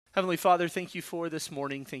Heavenly Father, thank you for this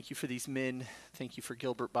morning. Thank you for these men. Thank you for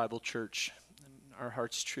Gilbert Bible Church. Our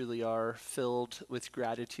hearts truly are filled with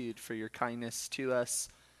gratitude for your kindness to us.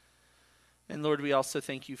 And Lord, we also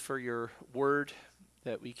thank you for your word,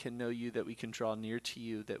 that we can know you, that we can draw near to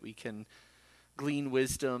you, that we can glean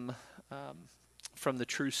wisdom from the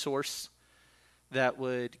true source that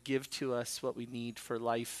would give to us what we need for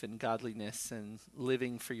life and godliness and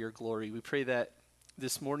living for your glory. We pray that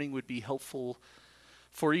this morning would be helpful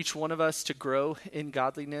for each one of us to grow in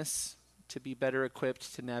godliness, to be better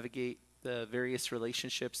equipped to navigate the various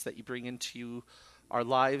relationships that you bring into our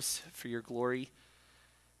lives for your glory,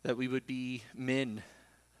 that we would be men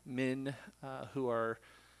who are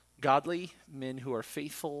godly, men who are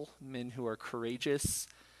faithful, men who are courageous.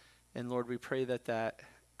 And Lord, we pray that that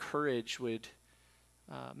courage would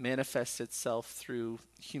manifest itself through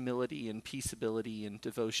humility and peaceability and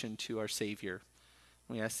devotion to our Savior.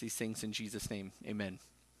 We ask these things in Jesus' name. Amen.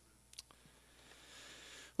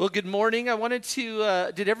 Well, good morning. I wanted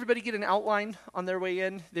to, did everybody get an outline on their way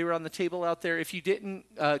in? They were on the table out there. If you didn't,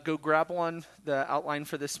 go grab one, the outline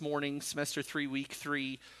for this morning, semester 3, week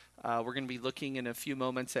 3. We're going to be looking in a few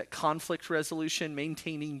moments at conflict resolution,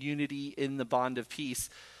 maintaining unity in the bond of peace.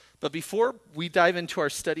 But before we dive into our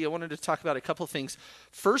study, I wanted to talk about a couple things.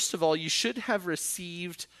 First of all, you should have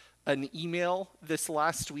received an email this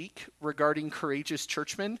last week regarding Courageous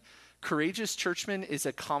Churchmen. Courageous Churchmen is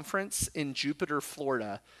a conference in Jupiter,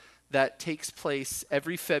 Florida that takes place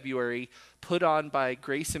every February, put on by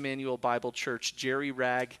Grace Emmanuel Bible Church. Jerry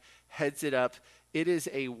Ragg heads it up. It is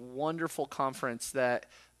a wonderful conference that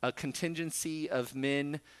a contingency of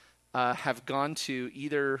men have gone to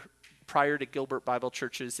either prior to Gilbert Bible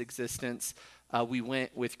Church's existence. We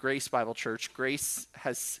went with Grace Bible Church. Grace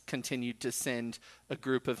has continued to send a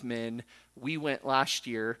group of men. We went last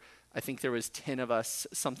year. I think there was 10 of us,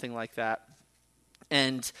 something like that.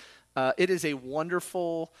 And it is a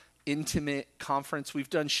wonderful, intimate conference. We've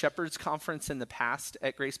done Shepherd's Conference in the past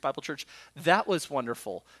at Grace Bible Church. That was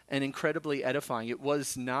wonderful and incredibly edifying. It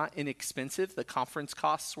was not inexpensive. The conference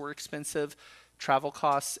costs were expensive, travel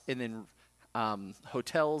costs, and then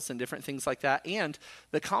hotels and different things like that. And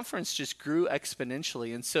the conference just grew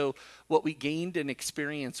exponentially. And so what we gained in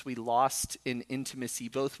experience, we lost in intimacy,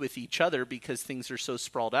 both with each other because things are so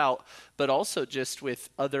sprawled out, but also just with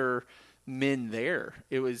other men there.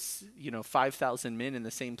 It was, 5,000 men in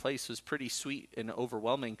the same place was pretty sweet and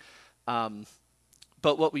overwhelming.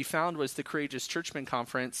 But what we found was the Courageous Churchmen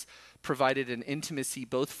Conference provided an intimacy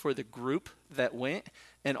both for the group that went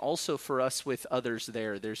and also for us with others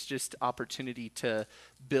there. There's just opportunity to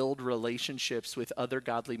build relationships with other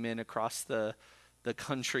godly men across the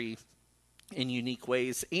country in unique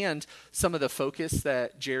ways. And some of the focus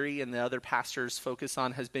that Jerry and the other pastors focus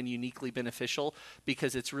on has been uniquely beneficial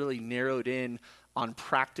because it's really narrowed in on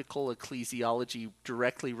practical ecclesiology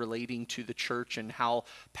directly relating to the church and how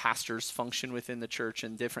pastors function within the church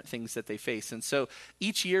and different things that they face. And so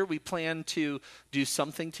each year we plan to do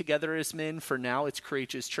something together as men. For now, it's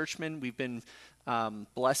Courageous Churchmen. We've been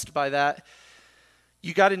blessed by that.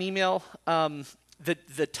 You got an email.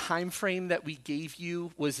 The time frame that we gave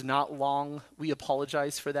you was not long. We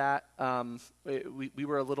apologize for that. We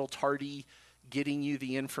were a little tardy getting you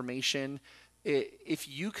the information. If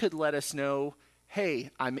you could let us know, hey,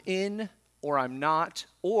 I'm in or I'm not,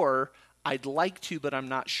 or I'd like to, but I'm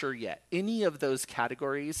not sure yet. Any of those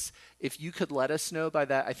categories, if you could let us know by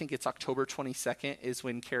that, I think it's October 22nd is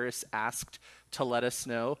when Karis asked to let us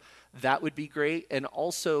know. That would be great. And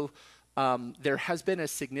also, there has been a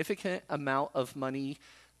significant amount of money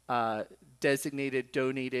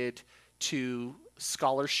donated to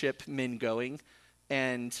scholarship men going.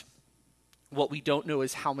 And what we don't know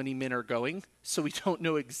is how many men are going. So we don't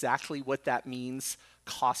know exactly what that means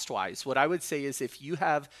cost-wise. What I would say is if you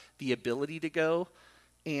have the ability to go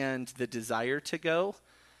and the desire to go,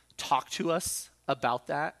 talk to us about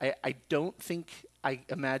that. I don't think I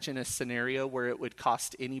imagine a scenario where it would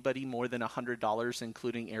cost anybody more than $100,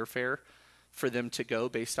 including airfare, for them to go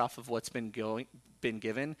based off of what's been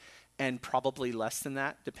given, and probably less than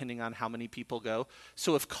that, depending on how many people go.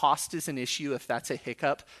 So if cost is an issue, if that's a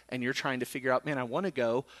hiccup, and you're trying to figure out, man, I want to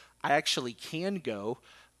go, I actually can go,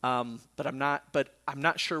 but I'm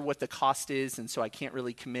not sure what the cost is, and so I can't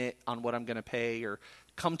really commit on what I'm going to pay. Or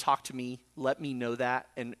come talk to me, let me know that,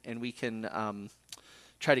 and we can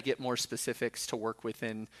try to get more specifics to work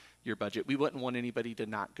within your budget. We wouldn't want anybody to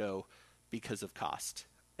not go because of cost.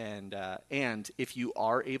 And if you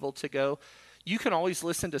are able to go, you can always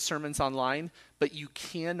listen to sermons online, but you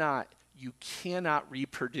cannot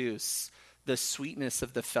reproduce the sweetness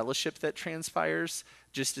of the fellowship that transpires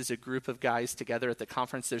just as a group of guys together at the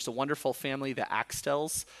conference. There's a wonderful family, the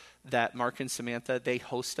Axtells, that Mark and Samantha, they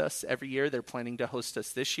host us every year. They're planning to host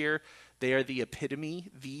us this year. They are the epitome,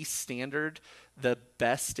 the standard, the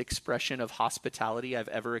best expression of hospitality I've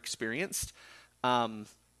ever experienced. And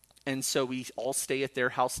so we all stay at their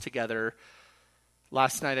house together.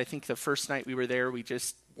 Last night, I think the first night we were there, we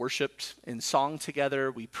just worshiped in song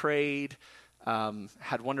together. We prayed,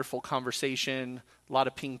 had wonderful conversation, a lot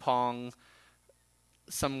of ping pong.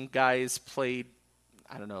 Some guys played,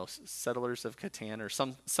 I don't know, Settlers of Catan or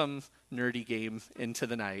some nerdy game into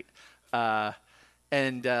the night.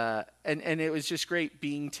 And it was just great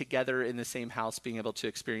being together in the same house, being able to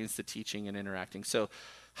experience the teaching and interacting. So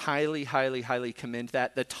highly, highly, highly commend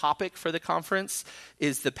that. The topic for the conference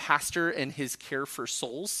is the pastor and his care for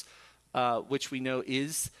souls, which we know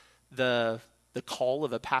is the call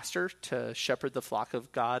of a pastor to shepherd the flock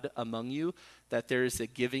of God among you, that there is a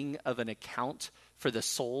giving of an account for the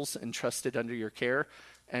souls entrusted under your care.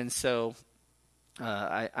 And so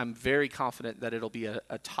I'm very confident that it'll be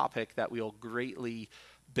a topic that we'll greatly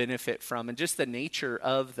benefit from. And just the nature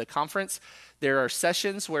of the conference, there are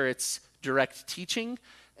sessions where it's direct teaching,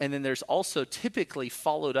 and then there's also typically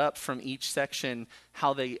followed up from each section,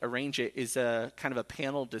 how they arrange it is a kind of a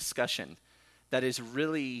panel discussion that is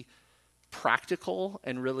really practical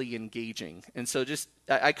and really engaging. And so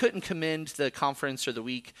I couldn't commend the conference or the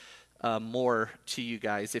week more to you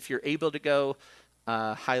guys. If you're able to go,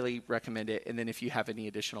 highly recommend it. And then if you have any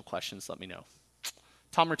additional questions, let me know.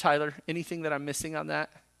 Tom or Tyler, anything that I'm missing on that?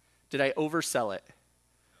 Did I oversell it?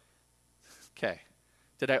 Okay.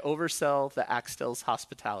 Did I oversell the Axtel's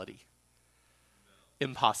hospitality? No.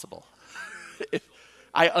 Impossible.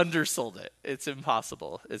 I undersold it. It's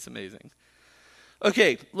impossible. It's amazing.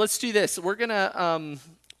 Okay, let's do this. We're gonna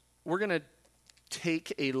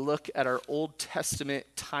take a look at our Old Testament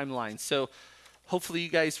timeline. So hopefully you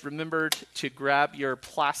guys remembered to grab your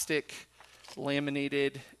plastic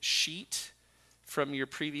laminated sheet from your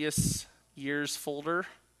previous year's folder.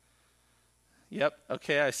 Yep,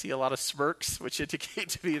 okay, I see a lot of smirks, which indicate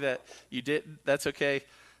to me that you didn't. That's okay.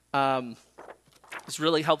 It's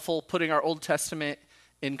really helpful putting our Old Testament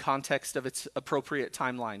in context of its appropriate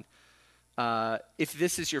timeline. If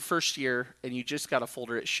this is your first year and you just got a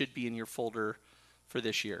folder, it should be in your folder for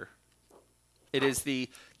this year. It is the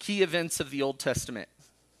key events of the Old Testament.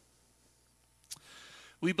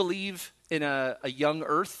 We believe in a young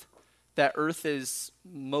earth. That earth is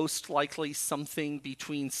most likely something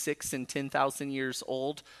between 6,000 and 10,000 years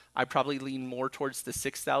old. I probably lean more towards the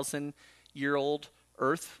 6,000-year-old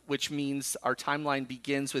earth, which means our timeline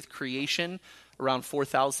begins with creation around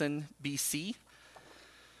 4,000 BC.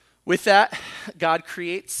 With that, God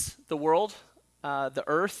creates the world, the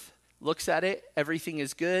earth, looks at it, everything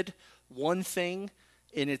is good. One thing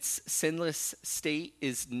in its sinless state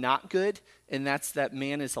is not good, and that's that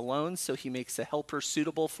man is alone, so he makes a helper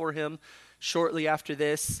suitable for him. Shortly after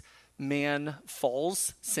this, man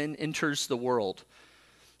falls, sin enters the world.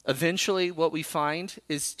 Eventually, what we find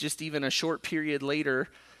is just even a short period later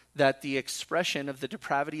that the expression of the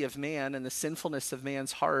depravity of man and the sinfulness of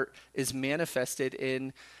man's heart is manifested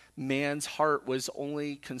in man's heart was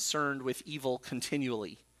only concerned with evil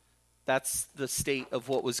continually. That's the state of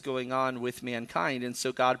what was going on with mankind. And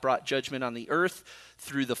so God brought judgment on the earth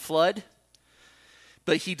through the flood.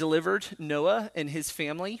 But he delivered Noah and his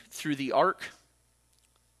family through the ark.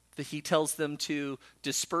 He tells them to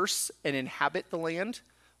disperse and inhabit the land.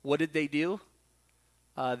 What did they do?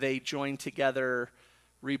 They joined together,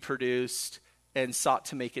 reproduced, and sought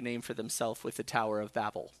to make a name for themselves with the Tower of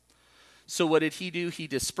Babel. So what did he do? He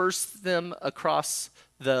dispersed them across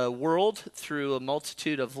the world through a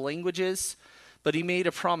multitude of languages, but he made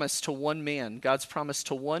a promise to one man, God's promise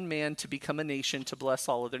to one man to become a nation to bless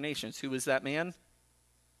all other nations. Who was that man?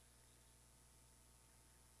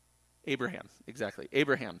 Abraham, exactly,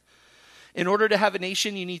 Abraham. In order to have a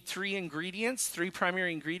nation, you need three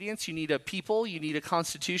primary ingredients. You need a people, you need a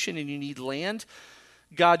constitution, and you need land.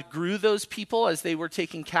 God grew those people as they were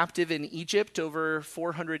taken captive in Egypt over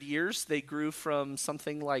 400 years. They grew from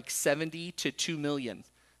something like 70 to 2 million.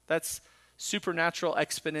 That's supernatural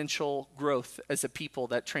exponential growth as a people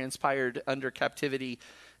that transpired under captivity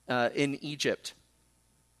in Egypt.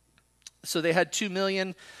 So they had 2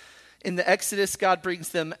 million. In the Exodus, God brings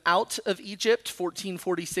them out of Egypt,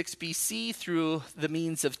 1446 BC, through the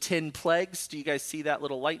means of 10 plagues. Do you guys see that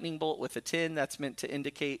little lightning bolt with a 10? That's meant to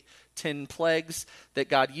indicate 10 plagues that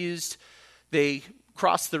God used. They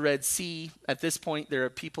crossed the Red Sea. At this point, they're a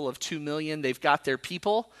people of 2 million. They've got their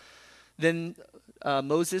people. Then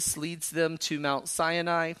Moses leads them to Mount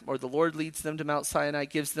Sinai, or the Lord leads them to Mount Sinai,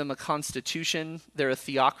 gives them a constitution. They're a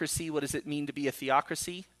theocracy. What does it mean to be a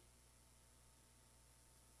theocracy?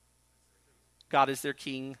 God is their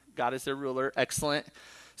king. God is their ruler. Excellent.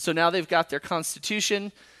 So now they've got their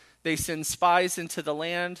constitution. They send spies into the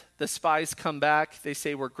land. The spies come back. They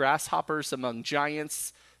say, we're grasshoppers among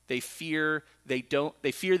giants. They fear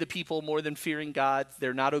the people more than fearing God.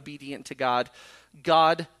 They're not obedient to God.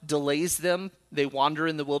 God delays them. They wander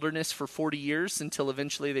in the wilderness for 40 years until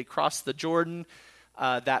eventually they cross the Jordan.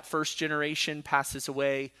 That first generation passes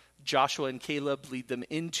away. Joshua and Caleb lead them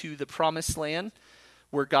into the promised land,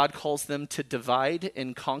 where God calls them to divide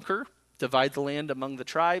and conquer, divide the land among the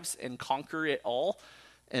tribes and conquer it all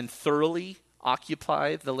and thoroughly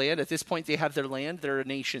occupy the land. At this point, they have their land. They're a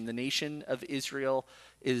nation. The nation of Israel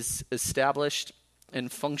is established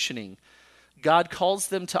and functioning. God calls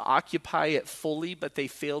them to occupy it fully, but they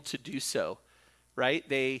fail to do so, right?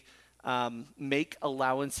 They make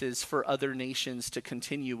allowances for other nations to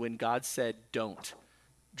continue when God said, don't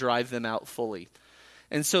drive them out fully.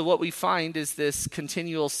 And so what we find is this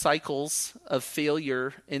continual cycles of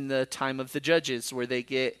failure in the time of the judges, where they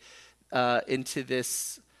get into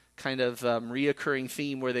this kind of reoccurring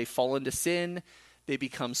theme where they fall into sin, they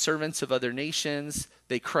become servants of other nations,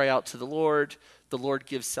 they cry out to the Lord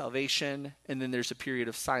gives salvation, and then there's a period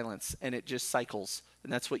of silence, and it just cycles.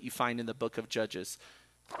 And that's what you find in the book of Judges.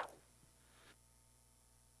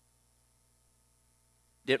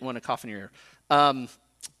 Didn't want to cough in your ear.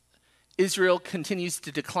 Israel continues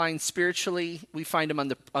to decline spiritually. We find them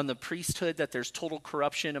on the priesthood, that there's total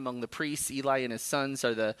corruption among the priests. Eli and his sons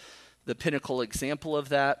are the pinnacle example of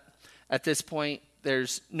that. At this point,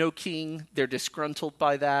 there's no king. They're disgruntled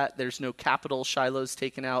by that. There's no capital. Shiloh's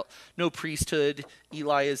taken out. No priesthood.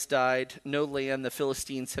 Eli has died. No land. The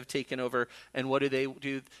Philistines have taken over. And what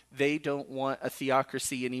do? They don't want a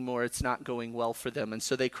theocracy anymore. It's not going well for them. And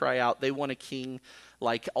so they cry out. They want a king.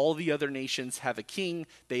 Like all the other nations have a king.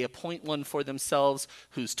 They appoint one for themselves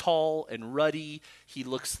who's tall and ruddy. He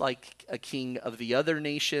looks like a king of the other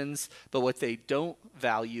nations. But what they don't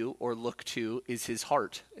value or look to is his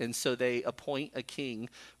heart. And so they appoint a king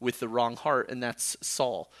with the wrong heart, and that's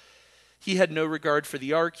Saul. He had no regard for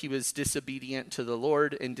the ark. He was disobedient to the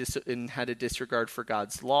Lord and had a disregard for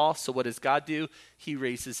God's law. So what does God do? He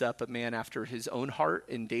raises up a man after his own heart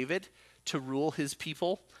in David to rule his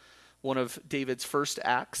people. One of David's first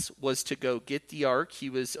acts was to go get the ark. He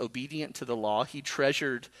was obedient to the law. He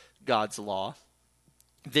treasured God's law.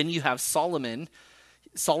 Then you have Solomon.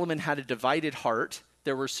 Solomon had a divided heart.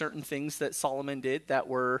 There were certain things that Solomon did that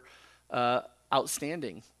were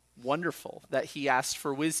outstanding, wonderful, that he asked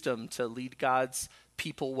for wisdom to lead God's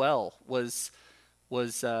people well, was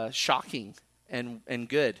shocking and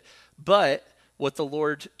good. But what the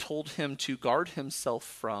Lord told him to guard himself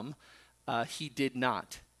from, he did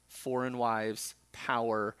not. Foreign wives,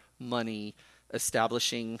 power, money,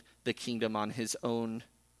 establishing the kingdom on his own,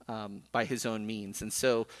 by his own means. And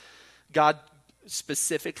so God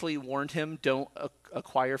specifically warned him, don't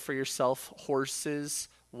acquire for yourself horses,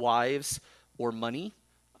 wives, or money.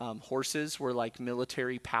 Horses were like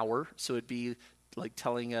military power, so it'd be like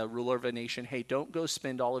telling a ruler of a nation, hey, don't go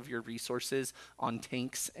spend all of your resources on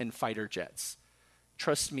tanks and fighter jets.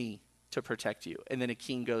 Trust me to protect you. And then a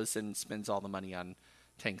king goes and spends all the money on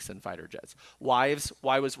tanks and fighter jets. Wives,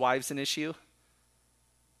 why was wives an issue?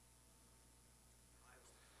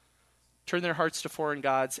 Turn their hearts to foreign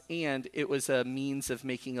gods, and it was a means of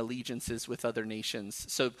making allegiances with other nations.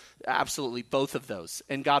 So absolutely both of those.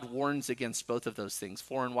 And God warns against both of those things.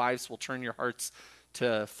 Foreign wives will turn your hearts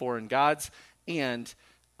to foreign gods, and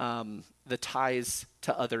the ties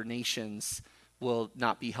to other nations will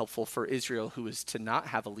not be helpful for Israel, who is to not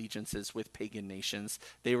have allegiances with pagan nations.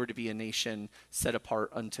 They were to be a nation set apart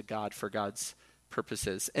unto God for God's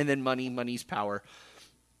purposes. And then money's power.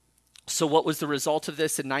 So what was the result of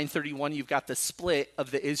this? In 931, you've got the split of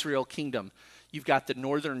the Israel kingdom. You've got the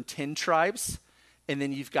northern 10 tribes, and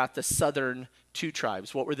then you've got the southern 2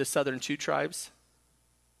 tribes. What were the southern 2 tribes?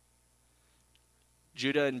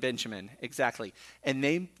 Judah and Benjamin, exactly. And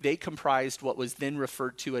they comprised what was then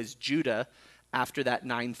referred to as Judah after that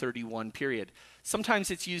 931 period. Sometimes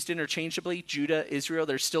it's used interchangeably, Judah, Israel.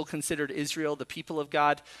 They're still considered Israel, the people of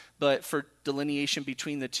God, but for delineation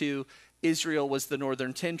between the two, Israel was the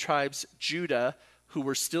northern 10 tribes. Judah, who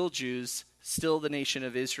were still Jews, still the nation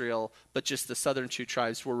of Israel, but just the southern 2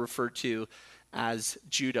 tribes were referred to as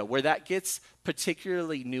Judah. Where that gets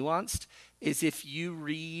particularly nuanced is if you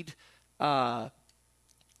read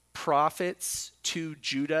prophets to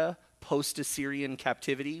Judah post-Assyrian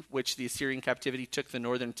captivity, which the Assyrian captivity took the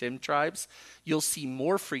northern 10 tribes, you'll see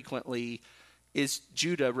more frequently is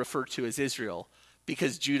Judah referred to as Israel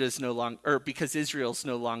because because Israel's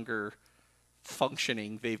no longer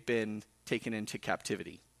functioning. They've been taken into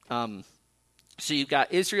captivity. So you've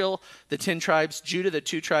got Israel, the 10 tribes, Judah, the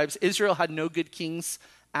 2 tribes. Israel had no good kings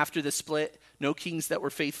after the split, no kings that were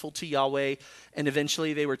faithful to Yahweh, and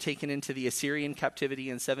eventually they were taken into the Assyrian captivity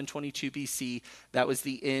in 722 BC. That was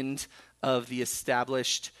the end of the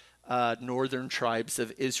established northern tribes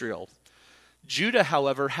of Israel. Judah,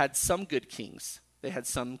 however, had some good kings. They had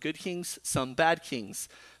some good kings, some bad kings.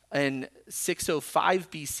 In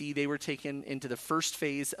 605 BC, they were taken into the first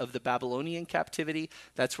phase of the Babylonian captivity.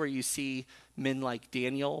 That's where you see men like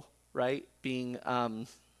Daniel, right, being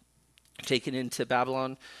taken into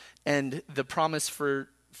Babylon. And the promise for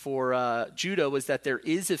Judah was that there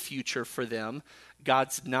is a future for them.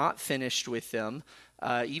 God's not finished with them.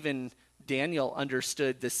 Even Daniel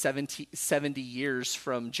understood the 70 years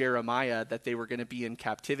from Jeremiah that they were going to be in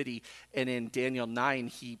captivity. And in Daniel 9,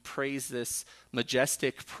 he prays this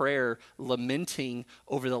majestic prayer lamenting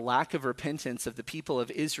over the lack of repentance of the people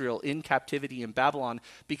of Israel in captivity in Babylon,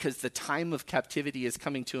 because the time of captivity is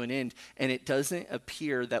coming to an end, and it doesn't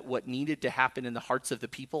appear that what needed to happen in the hearts of the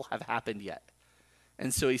people have happened yet.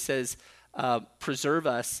 And so he says, preserve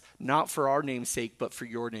us, not for our name's sake, but for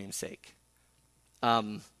your name's sake.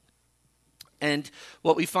 And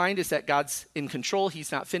what we find is that God's in control.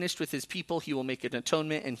 He's not finished with his people. He will make an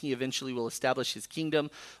atonement, and he eventually will establish his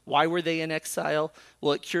kingdom. Why were they in exile?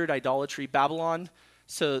 Well, it cured idolatry. Babylon,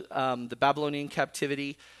 so the Babylonian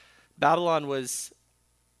captivity, Babylon was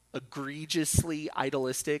egregiously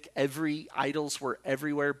idolistic. Idols were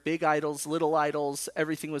everywhere. Big idols, little idols,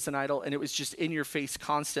 everything was an idol, and it was just in your face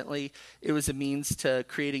constantly. It was a means to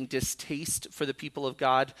creating distaste for the people of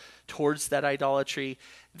God towards that idolatry.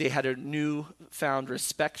 They had a newfound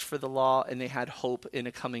respect for the law, and they had hope in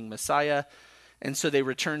a coming Messiah. And so they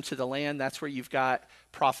returned to the land. That's where you've got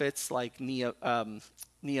prophets like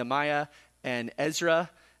Nehemiah and Ezra,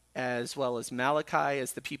 as well as Malachi,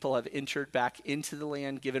 as the people have entered back into the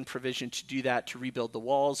land, given provision to do that, to rebuild the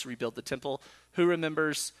walls, rebuild the temple. Who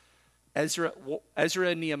remembers Ezra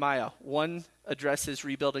and Nehemiah? One addresses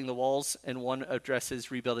rebuilding the walls, and one addresses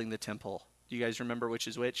rebuilding the temple. Do you guys remember which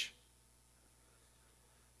is which?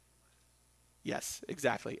 Yes,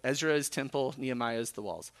 exactly. Ezra is temple, Nehemiah is the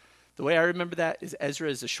walls. The way I remember that is Ezra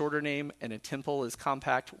is a shorter name, and a temple is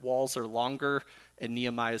compact. Walls are longer, and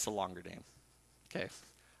Nehemiah is a longer name. Okay.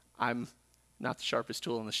 I'm not the sharpest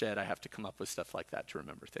tool in the shed. I have to come up with stuff like that to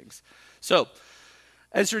remember things. So,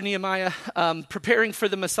 Ezra, Nehemiah, preparing for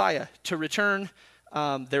the Messiah to return.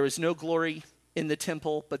 There is no glory in the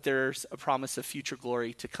temple, but there's a promise of future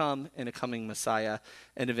glory to come in a coming Messiah.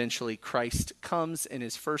 And eventually Christ comes in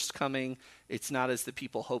his first coming. It's not as the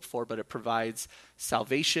people hope for, but it provides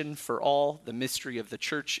salvation for all. The mystery of the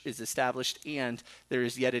church is established, and there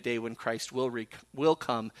is yet a day when Christ will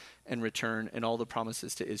come and return, and all the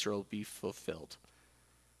promises to Israel will be fulfilled.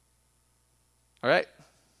 All right.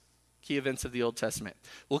 Key events of the Old Testament.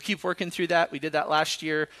 We'll keep working through that. We did that last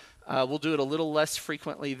year. We'll do it a little less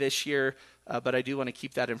frequently this year, but I do want to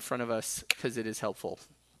keep that in front of us because it is helpful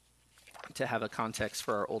to have a context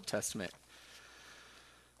for our Old Testament.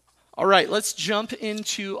 All right, let's jump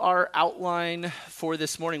into our outline for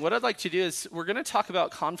this morning. What I'd like to do is we're going to talk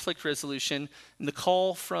about conflict resolution and the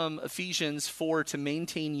call from Ephesians 4 to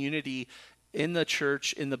maintain unity in the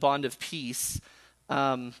church in the bond of peace.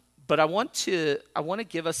 But I want to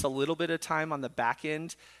give us a little bit of time on the back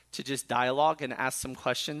end to just dialogue and ask some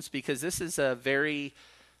questions, because this is a very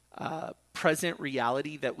present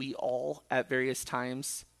reality that we all at various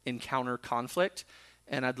times encounter conflict.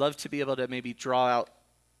 And I'd love to be able to maybe draw out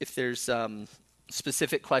if there's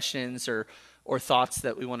specific questions or thoughts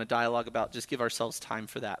that we want to dialogue about. Just give ourselves time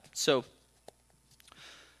for that. So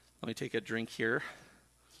let me take a drink here.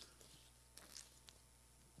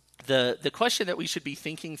 The question that we should be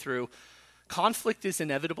thinking through: conflict is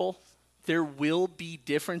inevitable. There will be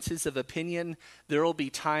differences of opinion. There will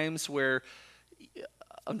be times where,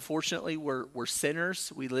 unfortunately, we're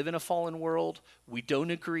sinners. We live in a fallen world. We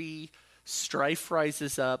don't agree. Strife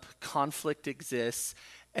rises up. Conflict exists.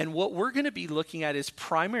 And what we're going to be looking at is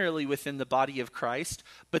primarily within the body of Christ,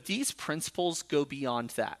 but these principles go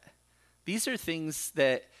beyond that. These are things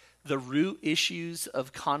that the root issues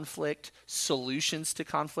of conflict, solutions to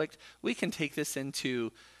conflict. We can take this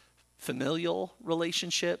into familial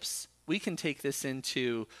relationships. We can take this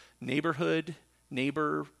into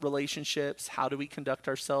neighbor relationships. How do we conduct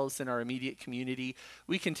ourselves in our immediate community?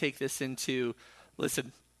 We can take this into,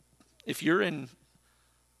 listen, if you're in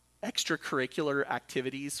extracurricular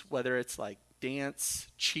activities, whether it's like dance,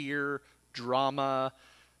 cheer, drama,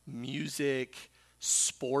 music,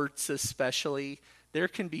 sports especially, there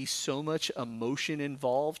can be so much emotion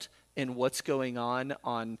involved in what's going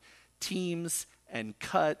on teams and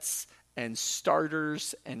cuts and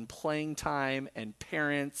starters and playing time and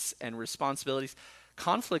parents and responsibilities.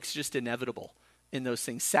 Conflict's just inevitable in those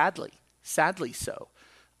things, sadly so.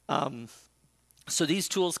 So these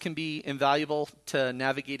tools can be invaluable to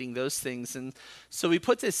navigating those things. And so we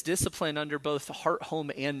put this discipline under both heart,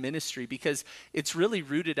 home, and ministry because it's really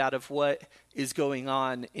rooted out of what is going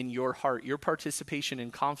on in your heart. Your participation in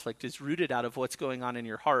conflict is rooted out of what's going on in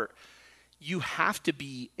your heart. You have to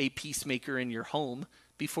be a peacemaker in your home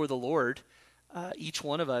before the Lord. Each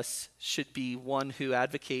one of us should be one who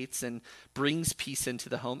advocates and brings peace into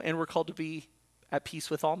the home. And we're called to be at peace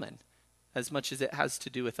with all men as much as it has to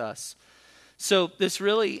do with us. So this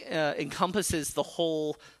really encompasses the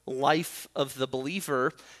whole life of the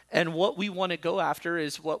believer. And what we want to go after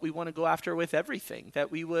is what we want to go after with everything,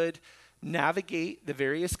 that we would navigate the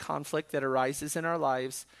various conflict that arises in our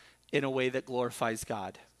lives in a way that glorifies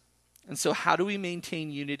God. And so how do we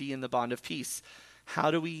maintain unity in the bond of peace?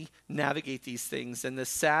 How do we navigate these things? And the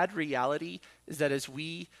sad reality is that as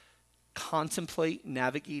we contemplate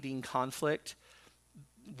navigating conflict,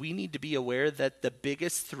 we need to be aware that the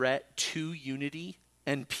biggest threat to unity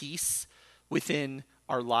and peace within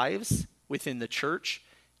our lives, within the church,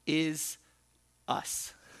 is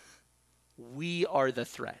us. We are the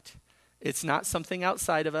threat. It's not something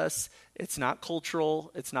outside of us. It's not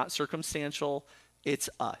cultural. It's not circumstantial. It's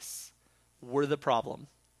us. We're the problem,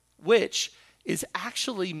 which is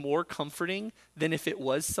actually more comforting than if it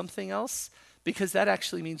was something else, because that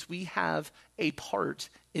actually means we have a part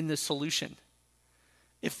in the solution.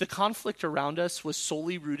 If the conflict around us was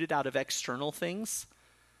solely rooted out of external things,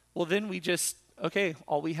 well, then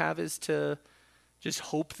all we have is to just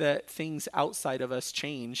hope that things outside of us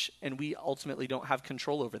change, and we ultimately don't have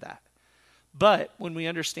control over that. But when we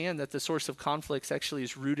understand that the source of conflicts actually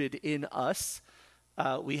is rooted in us,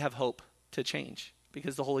 we have hope to change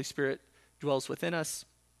because the Holy Spirit dwells within us,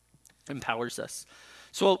 empowers us.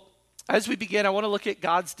 So as we begin, I want to look at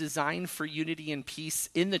God's design for unity and peace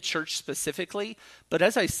in the church specifically. But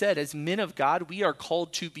as I said, as men of God, we are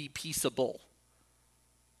called to be peaceable.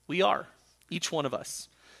 We are, each one of us.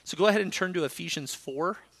 So go ahead and turn to Ephesians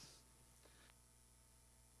 4.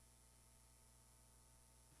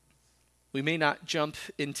 We may not jump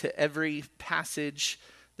into every passage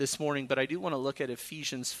this morning, but I do want to look at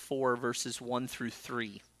Ephesians 4, verses 1 through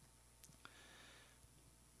 3.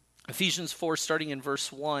 Ephesians 4, starting in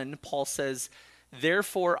verse 1, Paul says,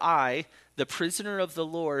 "Therefore I, the prisoner of the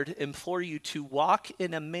Lord, implore you to walk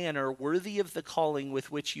in a manner worthy of the calling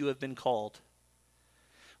with which you have been called,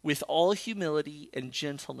 with all humility and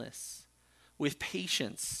gentleness, with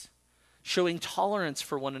patience, showing tolerance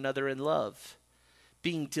for one another in love,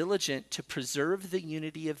 being diligent to preserve the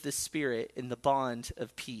unity of the Spirit in the bond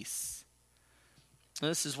of peace." Now,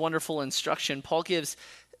 this is wonderful instruction. Paul gives,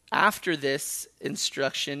 after this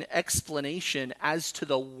instruction, explanation as to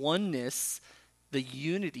the oneness, the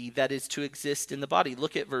unity that is to exist in the body.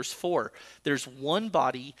 Look at verse 4. "There's one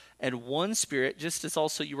body and one Spirit, just as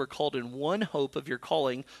also you were called in one hope of your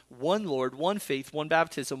calling, one Lord, one faith, one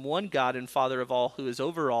baptism, one God and Father of all, who is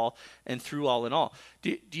over all and through all in all."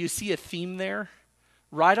 Do you see a theme there?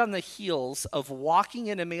 Right on the heels of walking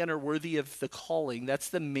in a manner worthy of the calling, that's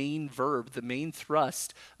the main verb, the main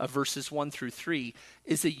thrust of verses 1 through 3,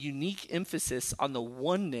 is a unique emphasis on the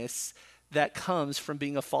oneness that comes from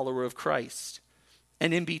being a follower of Christ.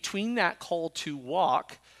 And in between that call to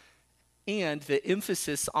walk and the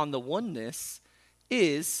emphasis on the oneness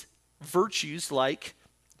is virtues like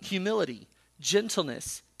humility,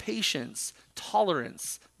 gentleness, patience,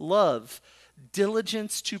 tolerance, love,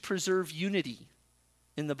 diligence to preserve unity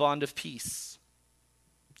in the bond of peace.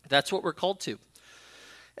 That's what we're called to.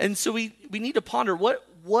 And so we need to ponder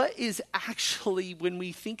what is actually, when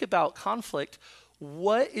we think about conflict,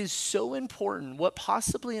 what is so important, what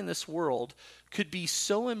possibly in this world could be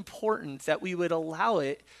so important that we would allow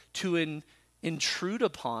it to intrude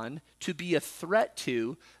upon, to be a threat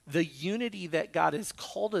to the unity that God has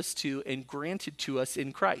called us to and granted to us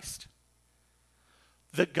in Christ.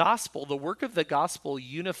 The gospel, the work of the gospel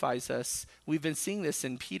unifies us. We've been seeing this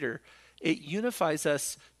in Peter. It unifies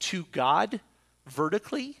us to God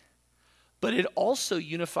vertically, but it also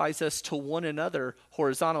unifies us to one another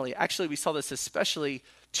horizontally. Actually, we saw this especially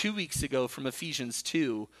 2 weeks ago from Ephesians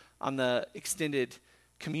 2 on the extended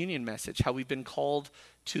communion message, how we've been called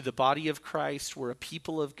to the body of Christ. We're a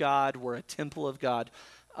people of God. We're a temple of God.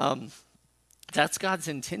 That's God's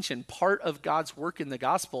intention. Part of God's work in the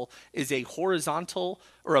gospel is a horizontal,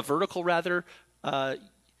 or a vertical rather,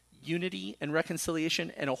 unity and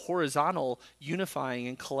reconciliation, and a horizontal unifying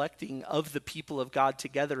and collecting of the people of God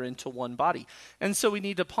together into one body. And so we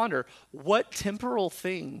need to ponder, what temporal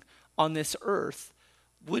thing on this earth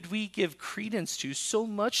would we give credence to so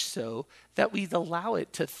much so that we'd allow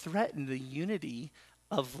it to threaten the unity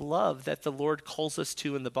of love that the Lord calls us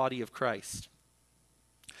to in the body of Christ?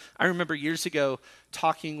 I remember years ago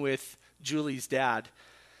talking with Julie's dad,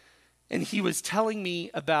 and he was telling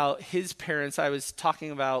me about his parents. I was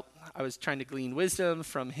trying to glean wisdom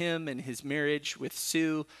from him and his marriage with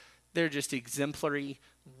Sue. They're just exemplary,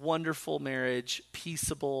 wonderful marriage,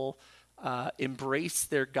 peaceable, embrace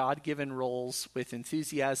their God-given roles with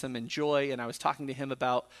enthusiasm and joy. And I was talking to him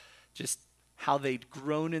about just how they'd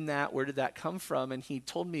grown in that. Where did that come from? And he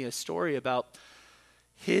told me a story about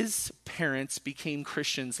his parents became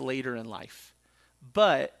Christians later in life.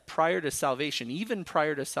 But prior to salvation, even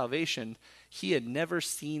prior to salvation, he had never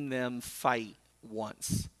seen them fight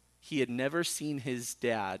once. He had never seen his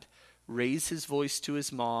dad raise his voice to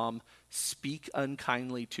his mom, speak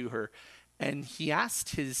unkindly to her. And he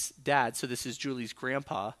asked his dad, so this is Julie's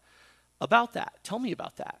grandpa, about that. Tell me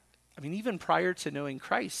about that. I mean, even prior to knowing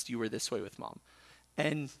Christ, you were this way with mom.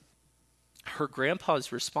 And her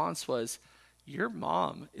grandpa's response was, your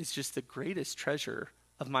mom is just the greatest treasure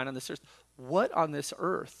of mine on this earth. What on this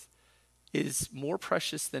earth is more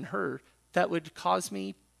precious than her that would cause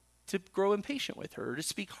me to grow impatient with her or to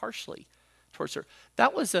speak harshly towards her?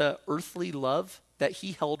 That was a earthly love that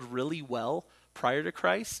he held really well prior to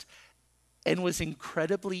Christ and was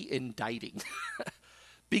incredibly indicting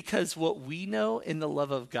because what we know in the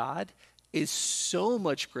love of God is so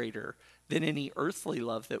much greater than any earthly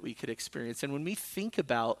love that we could experience. And when we think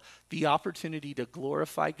about the opportunity to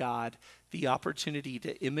glorify God, the opportunity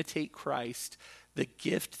to imitate Christ, the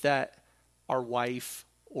gift that our wife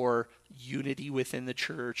or unity within the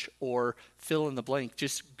church or fill in the blank,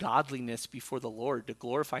 just godliness before the Lord to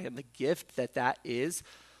glorify him, the gift that is,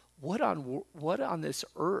 what on this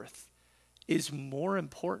earth is more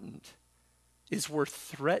important, is worth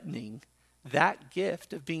threatening that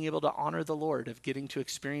gift of being able to honor the Lord, of getting to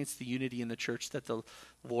experience the unity in the church that the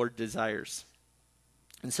Lord desires.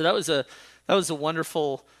 And so that was a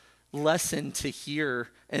wonderful lesson to hear,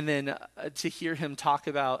 and then to hear him talk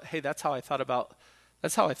about, hey, that's how I thought about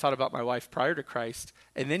my wife prior to Christ.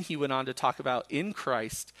 And then he went on to talk about in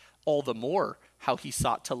Christ all the more how he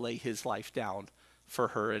sought to lay his life down for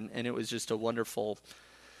her, and it was just a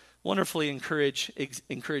wonderfully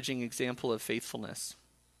encouraging example of faithfulness.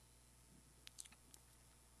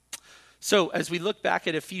 So as we look back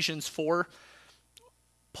at Ephesians 4,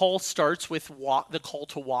 Paul starts with the call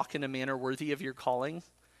to walk in a manner worthy of your calling,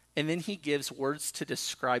 and then he gives words to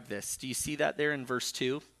describe this. Do you see that there in verse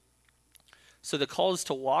 2? So the call is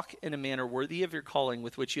to walk in a manner worthy of your calling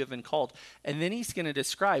with which you have been called. And then he's going to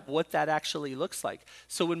describe what that actually looks like.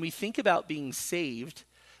 So when we think about being saved,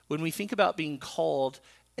 when we think about being called,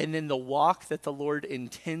 and then the walk that the Lord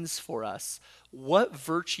intends for us, what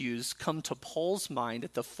virtues come to Paul's mind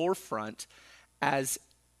at the forefront as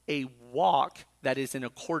a walk that is in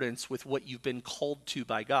accordance with what you've been called to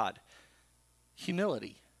by God?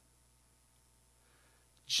 Humility,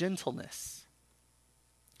 gentleness,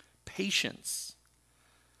 patience.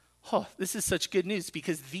 Oh, this is such good news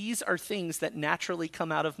because these are things that naturally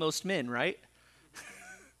come out of most men, right?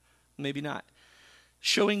 Maybe not.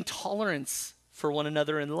 Showing tolerance for one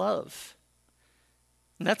another in love.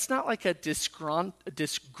 And that's not like a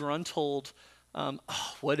disgruntled,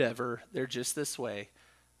 whatever, they're just this way.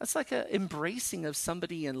 That's like an embracing of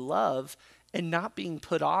somebody in love and not being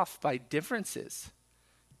put off by differences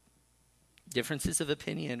of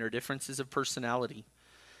opinion or differences of personality.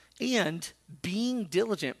 And being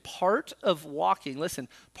diligent, part of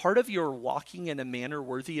your walking in a manner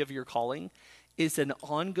worthy of your calling is an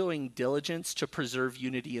ongoing diligence to preserve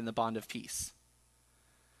unity in the bond of peace.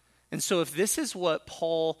 And so if this is what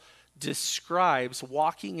Paul describes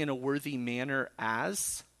walking in a worthy manner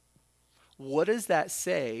as, what does that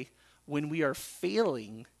say when we are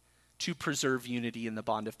failing to preserve unity in the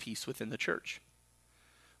bond of peace within the church?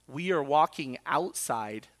 We are walking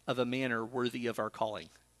outside of a manner worthy of our calling.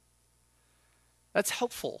 That's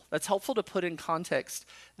helpful. That's helpful to put in context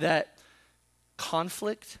that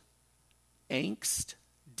conflict, angst,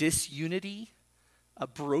 disunity,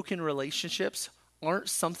 broken relationships aren't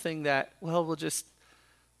something that, we'll just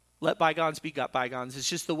let bygones be bygones. It's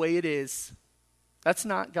just the way it is. That's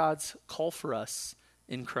not God's call for us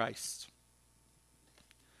in Christ.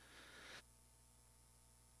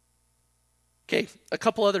 Okay, a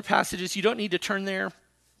couple other passages. You don't need to turn there.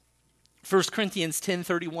 1 Corinthians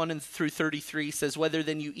 10:31 and through 33 says, whether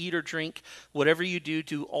then you eat or drink, whatever you do,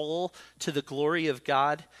 do all to the glory of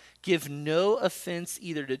God. Give no offense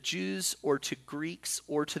either to Jews or to Greeks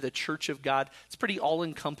or to the church of God. It's pretty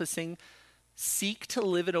all-encompassing. Seek to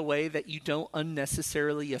live in a way that you don't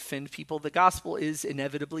unnecessarily offend people. The gospel is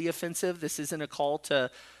inevitably offensive. This isn't a call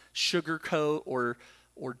to sugarcoat or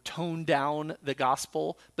tone down the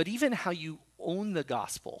gospel, but even how you own the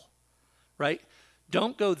gospel, right?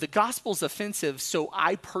 Don't go, the gospel's offensive, so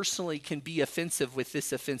I personally can be offensive with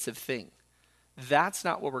this offensive thing. That's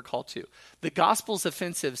not what we're called to. The gospel's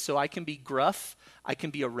offensive, so I can be gruff, I can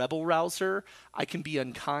be a rebel rouser, I can be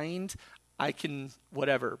unkind, I can,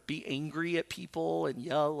 whatever, be angry at people and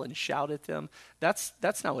yell and shout at them. That's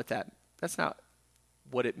not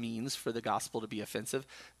what it means for the gospel to be offensive.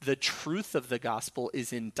 The truth of the gospel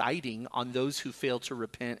is indicting on those who fail to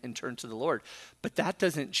repent and turn to the Lord. But that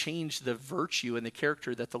doesn't change the virtue and the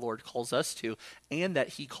character that the Lord calls us to, and that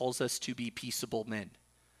he calls us to be peaceable men.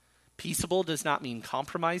 Peaceable does not mean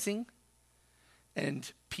compromising,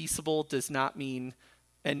 and peaceable does not mean,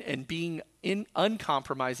 and being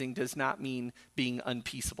uncompromising does not mean being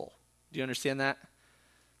unpeaceable. Do you understand that?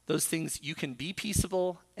 Those things, you can be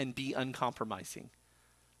peaceable and be uncompromising.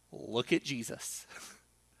 Look at Jesus.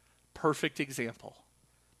 Perfect example.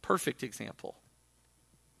 Perfect example.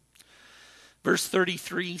 Verse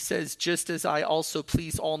 33 says, just as I also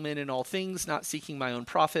please all men in all things, not seeking my own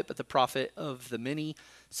profit, but the profit of the many,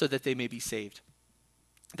 so that they may be saved.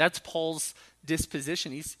 That's Paul's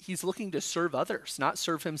disposition. He's looking to serve others, not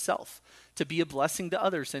serve himself, to be a blessing to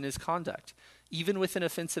others in his conduct, even with an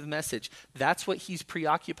offensive message. That's what he's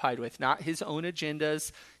preoccupied with, not his own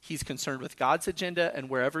agendas. He's concerned with God's agenda, and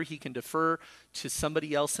wherever he can defer to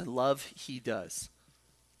somebody else in love, he does.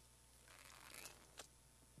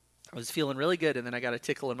 I was feeling really good, and then I got a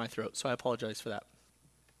tickle in my throat, so I apologize for that.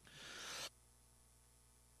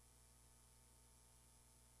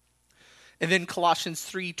 And then Colossians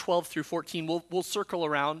 3:12 through 14, we'll circle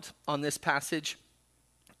around on this passage,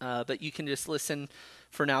 but you can just listen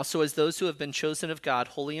for now. So as those who have been chosen of God,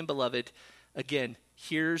 holy and beloved, again,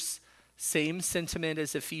 here's same sentiment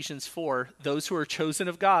as Ephesians 4. Those who are chosen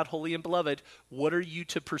of God, holy and beloved, what are you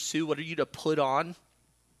to pursue? What are you to put on?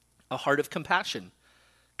 A heart of compassion,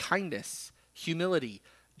 kindness, humility,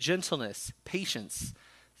 gentleness, patience.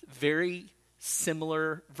 Very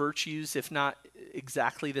similar virtues, if not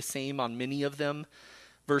exactly the same on many of them.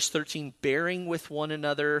 Verse 13, bearing with one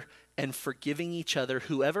another and forgiving each other,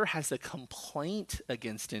 whoever has a complaint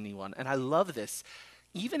against anyone. And I love this.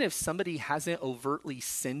 Even if somebody hasn't overtly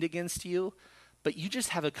sinned against you, but you just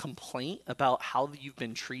have a complaint about how you've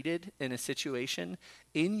been treated in a situation,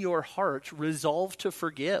 in your heart, resolve to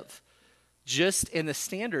forgive. And the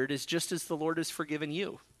standard is just as the Lord has forgiven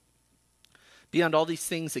you. Beyond all these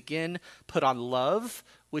things, again, put on love,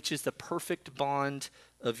 which is the perfect bond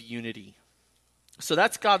of unity. So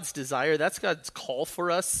that's God's desire. That's God's call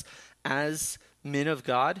for us as men of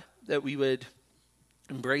God, that we would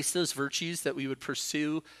embrace those virtues, that we would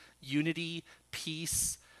pursue unity,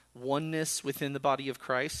 peace, oneness within the body of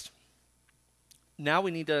Christ. Now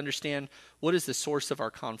we need to understand what is the source of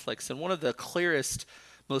our conflicts. And one of the clearest,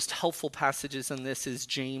 most helpful passages in this is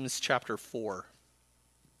James chapter 4.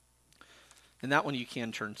 And that one you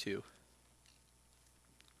can turn to.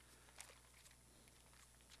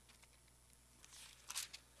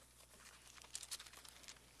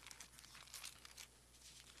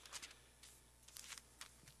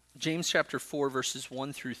 James chapter 4, verses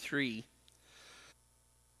 1 through 3.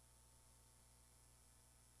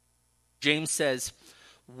 James says,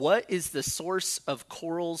 what is the source of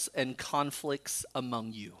quarrels and conflicts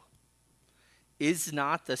among you? Is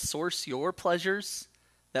not the source your pleasures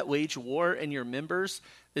that wage war in your members?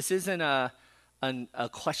 This isn't a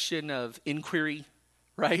question of inquiry,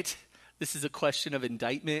 right? This is a question of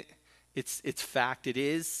indictment. It's fact. It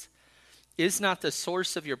is. Is not the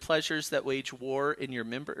source of your pleasures that wage war in your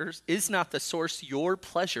members? Is not the source your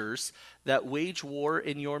pleasures that wage war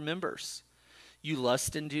in your members? You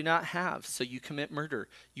lust and do not have, so you commit murder.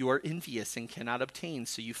 You are envious and cannot obtain,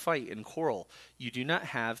 so you fight and quarrel. You do not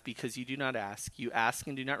have because you do not ask. You ask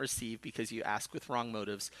and do not receive because you ask with wrong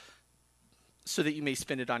motives, so that you may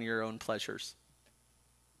spend it on your own pleasures.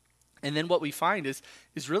 And then what we find is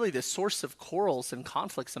really the source of quarrels and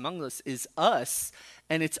conflicts among us is us,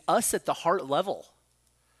 and it's us at the heart level.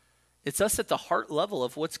 It's us at the heart level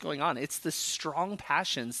of what's going on. It's the strong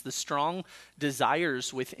passions, the strong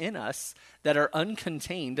desires within us that are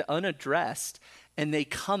uncontained, unaddressed, and they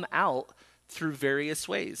come out through various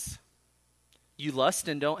ways. You lust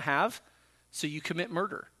and don't have, so you commit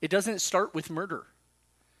murder. It doesn't start with murder.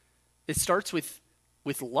 It starts with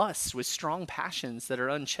with lust, with strong passions that are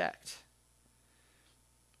unchecked.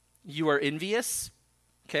 You are envious,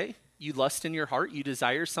 okay? You lust in your heart, you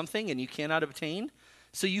desire something and you cannot obtain,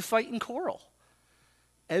 so you fight and quarrel.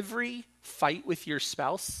 Every fight with your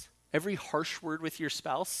spouse, every harsh word with your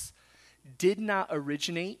spouse did not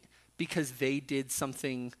originate because they did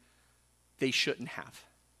something they shouldn't have.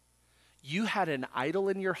 You had an idol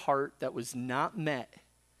in your heart that was not met,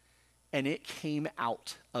 and it came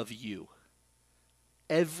out of you.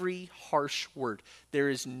 Every harsh word. There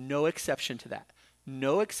is no exception to that.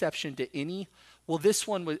 No exception to any, well, this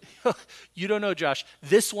one was, you don't know, Josh,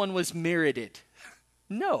 this one was merited.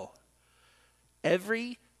 No.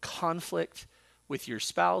 Every conflict with your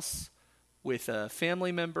spouse, with a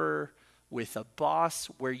family member, with a boss,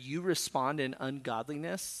 where you respond in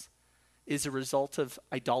ungodliness is a result of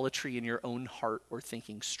idolatry in your own heart or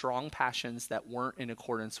thinking, strong passions that weren't in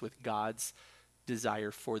accordance with God's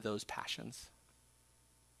desire for those passions.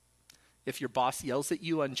 If your boss yells at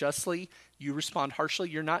you unjustly, you respond harshly,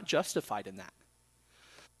 you're not justified in that.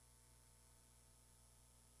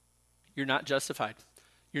 You're not justified.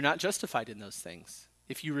 You're not justified in those things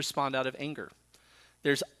if you respond out of anger.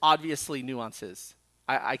 There's obviously nuances.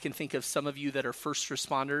 I can think of some of you that are first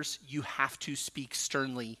responders. You have to speak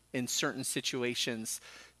sternly in certain situations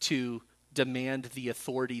to demand the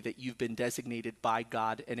authority that you've been designated by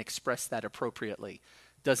God and express that appropriately.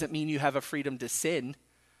 Doesn't mean you have a freedom to sin,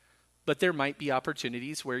 but there might be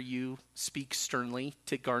opportunities where you speak sternly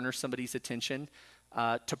to garner somebody's attention,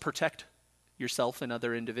 to protect yourself and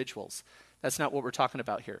other individuals. That's not what we're talking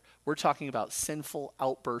about here. We're talking about sinful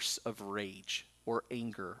outbursts of rage or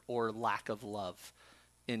anger or lack of love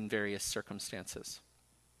in various circumstances.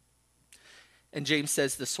 And James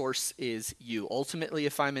says the source is you. Ultimately,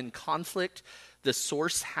 if I'm in conflict, the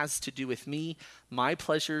source has to do with me, my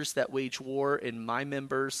pleasures that wage war in my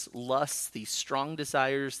members, lusts, these strong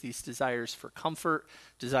desires, these desires for comfort,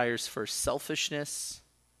 desires for selfishness,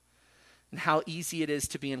 and how easy it is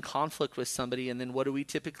to be in conflict with somebody. And then what do we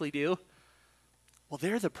typically do? Well,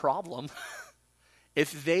 they're the problem.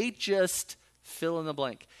 If they just fill in the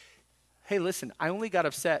blank. Hey, listen, I only got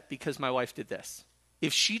upset because my wife did this.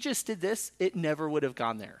 If she just did this, it never would have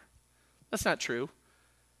gone there. That's not true.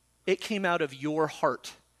 It came out of your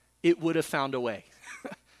heart. It would have found a way.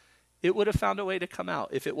 It would have found a way to come out.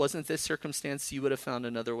 If it wasn't this circumstance, you would have found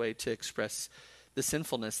another way to express the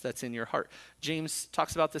sinfulness that's in your heart. James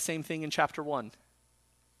talks about the same thing in chapter 1.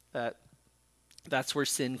 That's where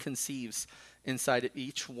sin conceives inside of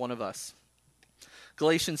each one of us.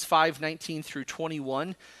 Galatians 5:19 through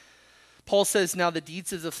 21. Paul says, now the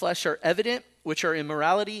deeds of the flesh are evident, which are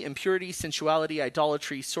immorality, impurity, sensuality,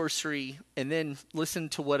 idolatry, sorcery. And then listen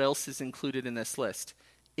to what else is included in this list.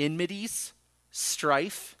 Enmities,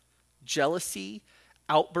 strife, jealousy,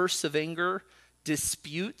 outbursts of anger,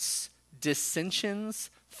 disputes,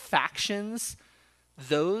 dissensions, factions.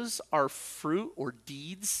 Those are fruit or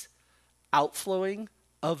deeds outflowing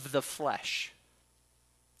of the flesh.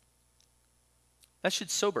 That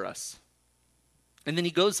should sober us. And then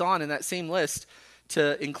he goes on in that same list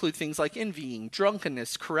to include things like envying,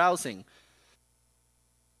 drunkenness, carousing.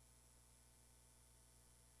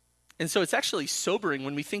 And so it's actually sobering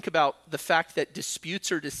when we think about the fact that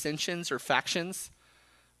disputes or dissensions or factions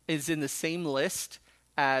is in the same list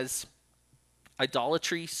as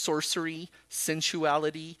idolatry, sorcery,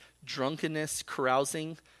 sensuality, drunkenness,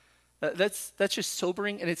 carousing. That's just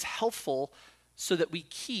sobering, and it's helpful so that we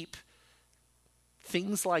keep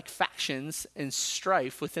things like factions and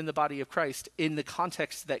strife within the body of Christ in the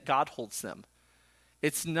context that God holds them.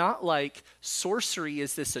 It's not like sorcery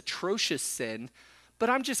is this atrocious sin, but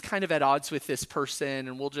I'm just kind of at odds with this person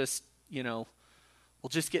and we'll just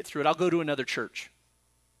get through it. I'll go to another church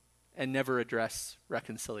and never address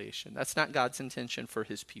reconciliation. That's not God's intention for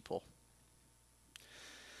his people.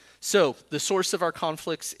 So the source of our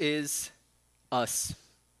conflicts is us,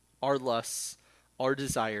 our lusts, our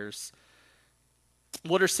desires.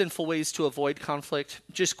 What are sinful ways to avoid conflict?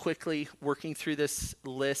 Just quickly working through this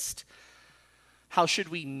list. How should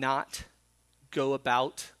we not go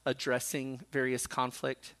about addressing various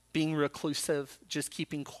conflict? Being reclusive, just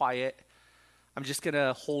keeping quiet. I'm just going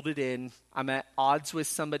to hold it in. I'm at odds with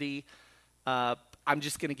somebody. I'm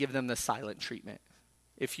just going to give them the silent treatment.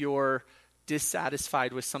 If you're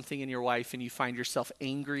dissatisfied with something in your wife and you find yourself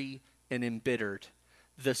angry and embittered,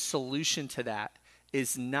 the solution to that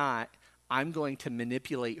is not, I'm going to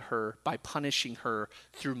manipulate her by punishing her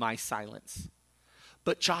through my silence.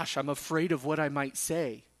 But Josh, I'm afraid of what I might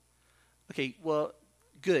say. Okay, well,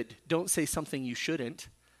 good. Don't say something you shouldn't.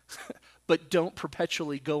 but don't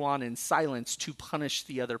perpetually go on in silence to punish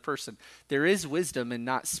the other person. There is wisdom in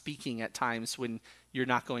not speaking at times when you're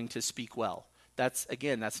not going to speak well. That's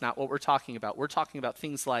not what we're talking about. We're talking about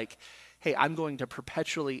things like, hey, I'm going to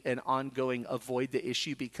perpetually and ongoing avoid the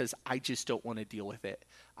issue because I just don't want to deal with it.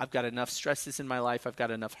 I've got enough stresses in my life. I've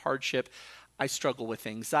got enough hardship. I struggle with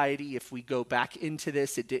anxiety. If we go back into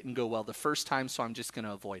this, it didn't go well the first time, so I'm just going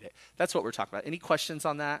to avoid it. That's what we're talking about. Any questions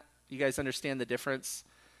on that? You guys understand the difference?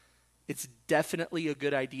 It's definitely a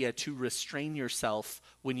good idea to restrain yourself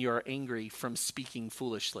when you are angry from speaking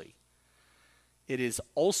foolishly. It is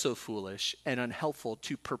also foolish and unhelpful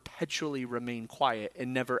to perpetually remain quiet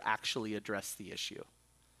and never actually address the issue.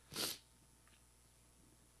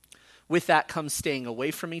 With that comes staying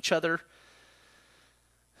away from each other,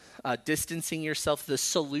 distancing yourself. The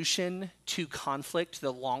solution to conflict,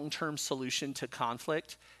 the long-term solution to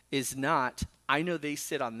conflict is not, I know they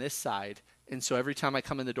sit on this side, and so every time I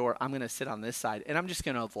come in the door, I'm going to sit on this side, and I'm just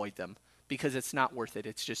going to avoid them because it's not worth it.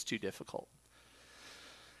 It's just too difficult.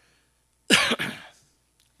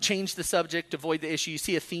 Change the subject, avoid the issue. You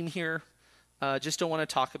see a theme here. Just don't want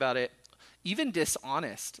to talk about it. Even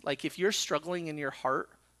dishonest. Like if you're struggling in your heart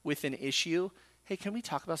with an issue, hey, can we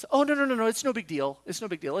talk about oh, no, it's no big deal. It's no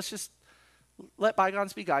big deal. Let's just let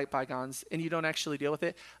bygones be bygones, and you don't actually deal with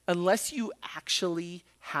it. Unless you actually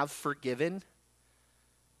have forgiven,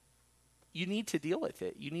 you need to deal with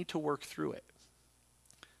it. You need to work through it.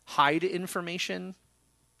 Hide information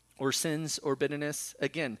or sins or bitterness.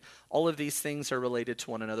 Again, all of these things are related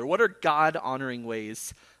to one another. What are God-honoring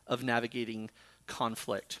ways of navigating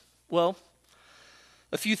conflict? Well,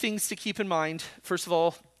 a few things to keep in mind. First of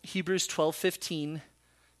all, Hebrews 12:15.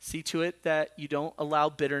 See to it that you don't allow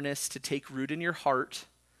bitterness to take root in your heart.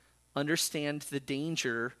 Understand the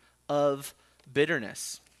danger of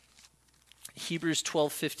bitterness. Hebrews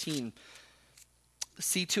 12:15.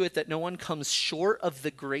 See to it that no one comes short of the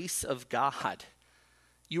grace of God.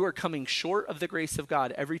 You are coming short of the grace of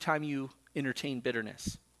God every time you entertain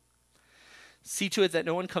bitterness. See to it that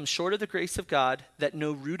no one comes short of the grace of God, that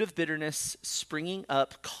no root of bitterness springing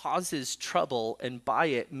up causes trouble, and by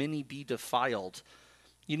it many be defiled.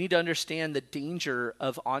 You need to understand the danger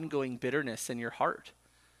of ongoing bitterness in your heart.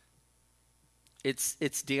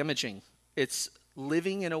 It's damaging. It's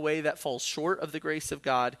living in a way that falls short of the grace of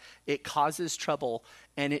God. It causes trouble,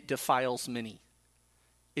 and it defiles many.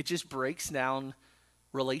 It just breaks down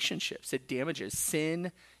relationships. It damages.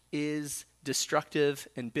 Sin is destructive,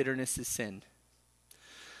 and bitterness is sin.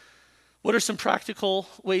 What are some practical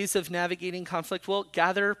ways of navigating conflict? Well,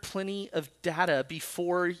 gather plenty of data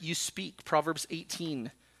before you speak. Proverbs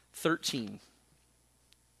 18:13.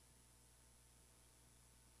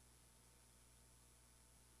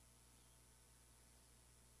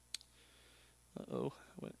 Uh-oh,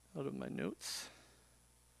 I went out of my notes.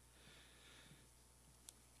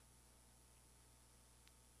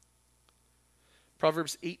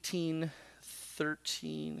 Proverbs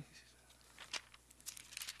 18:13.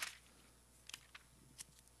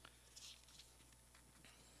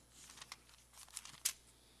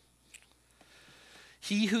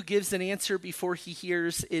 He who gives an answer before he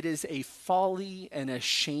hears, it is a folly and a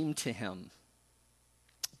shame to him.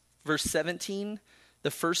 Verse 17,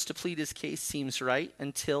 the first to plead his case seems right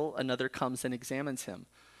until another comes and examines him.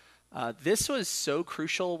 This was so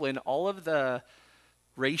crucial when all of the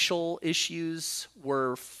racial issues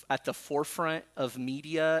were at the forefront of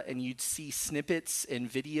media, and you'd see snippets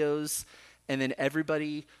and videos, and then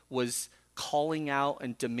everybody was calling out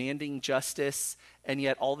and demanding justice, and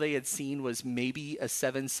yet all they had seen was maybe a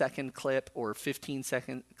 7-second clip or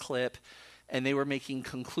 15-second clip, and they were making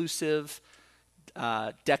conclusive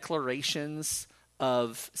declarations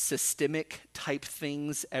of systemic type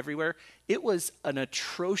things everywhere. It was an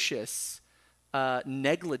atrocious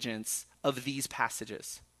negligence of these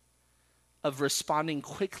passages, of responding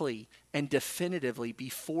quickly and definitively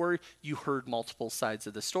before you heard multiple sides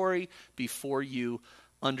of the story, before you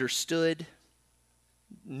understood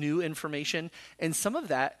new information. And some of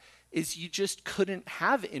that is you just couldn't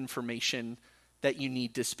have information that you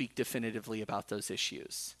need to speak definitively about those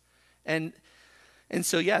issues. And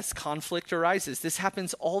so, yes, conflict arises. This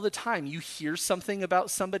happens all the time. You hear something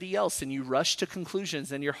about somebody else and you rush to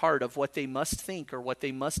conclusions in your heart of what they must think or what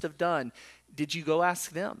they must have done. Did you go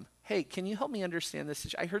ask them, hey, can you help me understand this?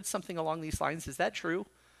 I heard something along these lines. Is that true?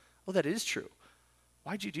 Oh, that is true.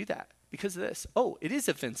 Why'd you do that? Because of this. Oh, it is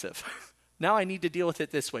offensive. Now I need to deal with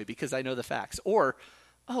it this way because I know the facts. Or,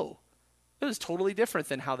 oh, it was totally different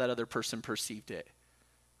than how that other person perceived it.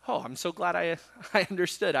 Oh, I'm so glad I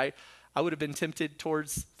understood. I would have been tempted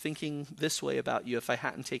towards thinking this way about you if I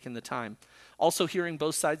hadn't taken the time. Also hearing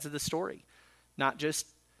both sides of the story, not just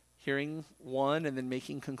hearing one and then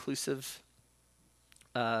making conclusive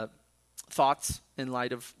thoughts in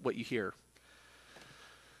light of what you hear.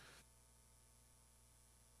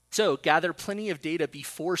 So gather plenty of data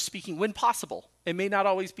before speaking when possible. It may not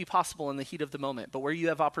always be possible in the heat of the moment, but where you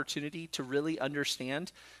have opportunity to really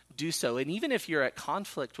understand, do so. And even if you're at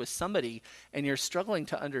conflict with somebody and you're struggling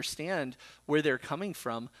to understand where they're coming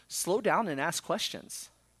from, slow down and ask questions.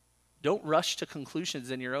 Don't rush to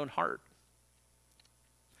conclusions in your own heart.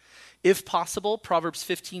 If possible, Proverbs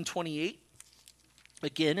 15:28,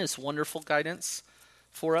 again, is wonderful guidance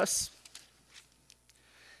for us.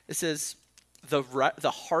 It says, the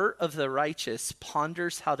heart of the righteous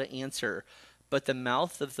ponders how to answer, but the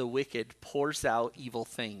mouth of the wicked pours out evil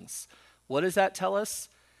things. What does that tell us?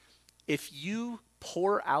 If you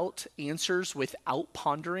pour out answers without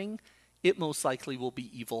pondering, it most likely will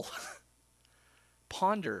be evil.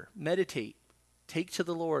 Ponder, meditate, take to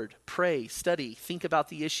the Lord, pray, study, think about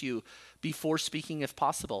the issue before speaking if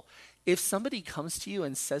possible. If somebody comes to you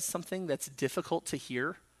and says something that's difficult to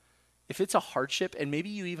hear, if it's a hardship and maybe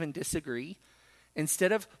you even disagree,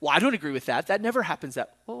 instead of, well, I don't agree with that. That never happens.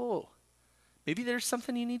 Maybe there's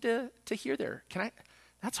something you need to hear there.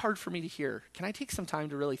 That's hard for me to hear. Can I take some time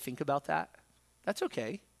to really think about that? That's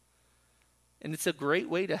okay. And it's a great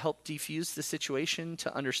way to help defuse the situation,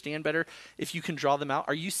 to understand better. If you can draw them out.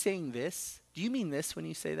 Are you saying this? Do you mean this when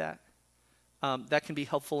you say that? That can be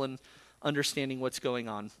helpful in understanding what's going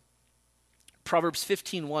on. Proverbs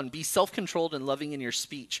 15:1, be self-controlled and loving in your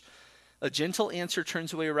speech. A gentle answer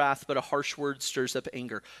turns away wrath, but a harsh word stirs up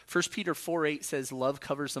anger. 1 Peter 4:8 says, love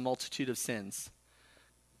covers a multitude of sins.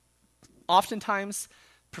 Oftentimes,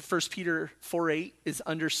 1 Peter 4:8 is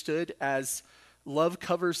understood as love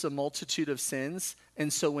covers a multitude of sins,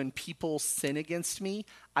 and so when people sin against me,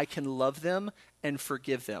 I can love them and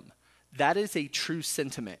forgive them. That is a true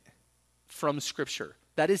sentiment from Scripture.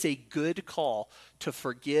 That is a good call to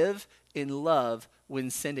forgive and love when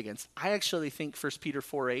sinned against. I actually think 1 Peter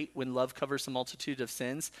 4:8, when love covers a multitude of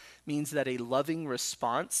sins, means that a loving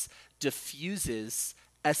response diffuses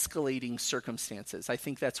escalating circumstances. I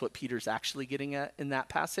think that's what Peter's actually getting at in that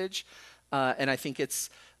passage. And I think it's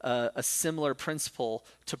a similar principle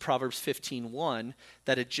to Proverbs 15:1,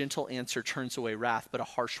 that a gentle answer turns away wrath, but a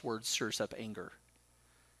harsh word stirs up anger.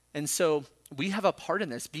 And so we have a part in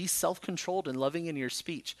this. Be self-controlled and loving in your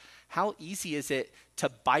speech. How easy is it to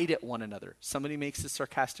bite at one another? Somebody makes a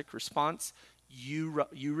sarcastic response. You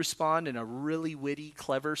respond in a really witty,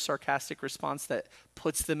 clever, sarcastic response that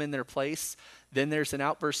puts them in their place. Then there's an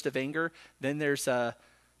outburst of anger. Then there's a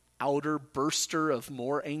outer burster of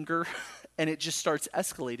more anger. And it just starts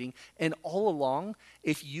escalating. And all along,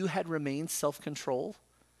 if you had remained self-control,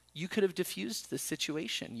 you could have diffused the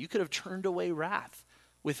situation. You could have turned away wrath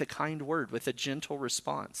with a kind word, with a gentle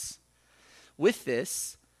response. With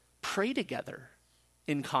this, pray together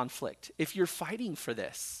in conflict. If you're fighting for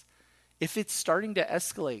this, if it's starting to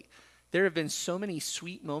escalate, there have been so many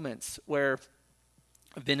sweet moments where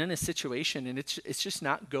I've been in a situation and it's just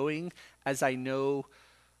not going as I know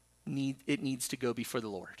it needs to go before the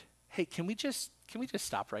Lord. Hey, can we just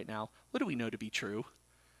stop right now? What do we know to be true?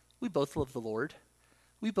 We both love the Lord.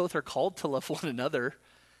 We both are called to love one another,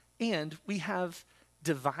 and we have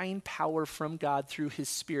divine power from God through his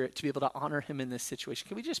Spirit to be able to honor him in this situation.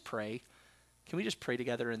 Can we just pray? Can we just pray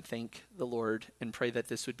together and thank the Lord and pray that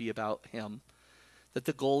this would be about him? That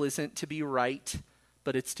the goal isn't to be right,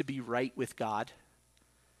 but it's to be right with God,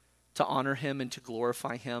 to honor him and to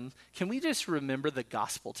glorify him. Can we just remember the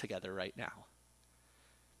gospel together right now?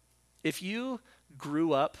 If you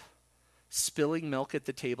grew up spilling milk at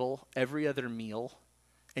the table every other meal,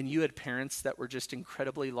 and you had parents that were just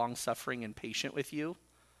incredibly long-suffering and patient with you,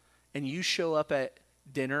 and you show up at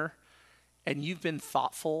dinner and you've been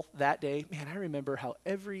thoughtful that day, man, I remember how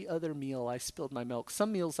every other meal I spilled my milk.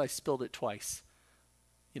 Some meals I spilled it twice.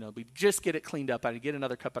 We just get it cleaned up. I'd get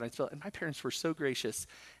another cup and I'd spill it. And my parents were so gracious.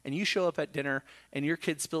 And you show up at dinner and your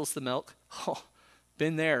kid spills the milk. Oh,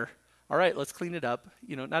 been there. All right, let's clean it up.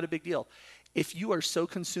 Not a big deal. If you are so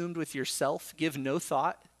consumed with yourself, give no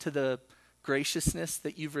thought to the graciousness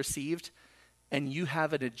that you've received, and you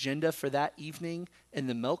have an agenda for that evening, and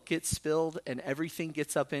the milk gets spilled and everything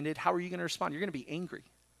gets upended, how are you going to respond? You're going to be angry.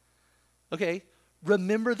 Okay,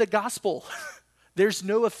 remember the gospel. There's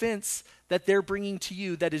no offense that they're bringing to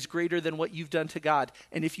you that is greater than what you've done to God.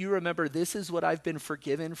 And if you remember, this is what I've been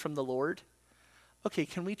forgiven from the Lord. Okay,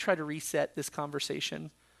 can we try to reset this conversation?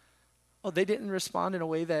 Oh, they didn't respond in a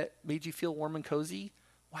way that made you feel warm and cozy?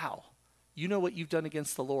 Wow. You know what you've done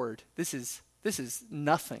against the Lord. This is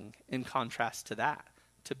nothing in contrast to that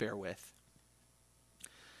to bear with.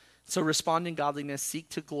 So respond in godliness, seek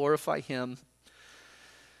to glorify him.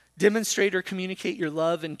 Demonstrate or communicate your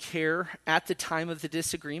love and care at the time of the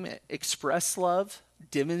disagreement. Express love,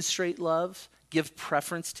 demonstrate love, give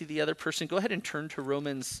preference to the other person. Go ahead and turn to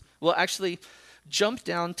Romans. Well, actually, jump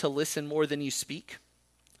down to listen more than you speak,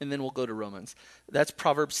 and then we'll go to Romans. That's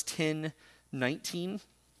Proverbs 10:19.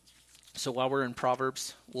 So while we're in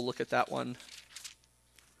Proverbs, we'll look at that one.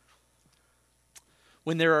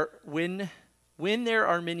 When there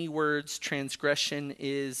are many words, transgression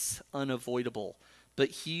is unavoidable. But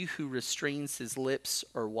he who restrains his lips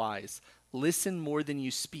are wise. Listen more than you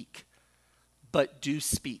speak, but do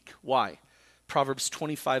speak. Why? Proverbs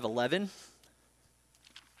 25:11.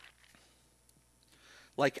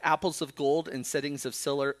 Like apples of gold and settings of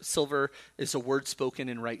silver is a word spoken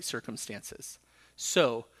in right circumstances.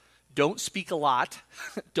 So don't speak a lot.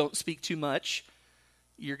 Don't speak too much.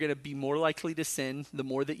 You're going to be more likely to sin the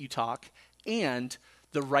more that you talk. And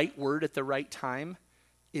the right word at the right time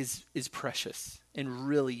is precious and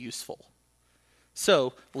really useful.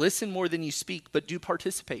 So listen more than you speak, but do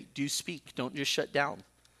participate. Do speak. Don't just shut down.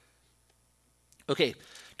 Okay,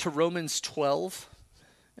 to Romans 12,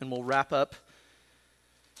 and we'll wrap up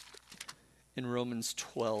in Romans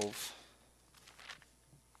 12.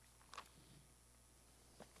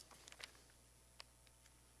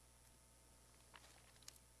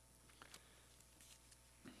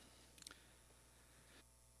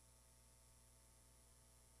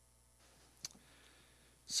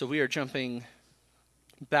 So we are jumping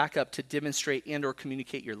back up to demonstrate and or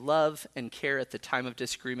communicate your love and care at the time of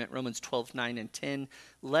disagreement. Romans 12:9 and 10.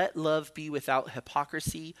 Let love be without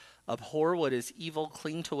hypocrisy. Abhor what is evil.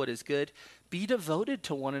 Cling to what is good. Be devoted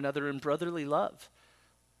to one another in brotherly love.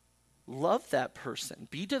 Love that person.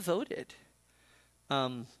 Be devoted.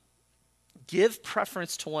 Give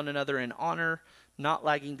preference to one another in honor, not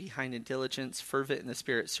lagging behind in diligence, fervent in the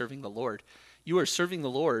spirit, serving the Lord. You are serving the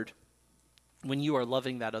Lord when you are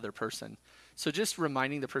loving that other person. So just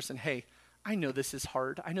reminding the person, hey, I know this is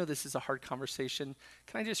hard. I know this is a hard conversation.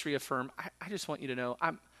 Can I just reaffirm? I just want you to know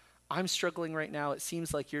I'm struggling right now. It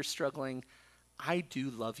seems like you're struggling. I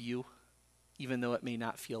do love you, even though it may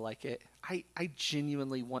not feel like it. I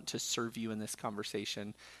genuinely want to serve you in this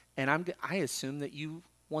conversation, and I assume that you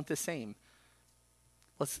want the same.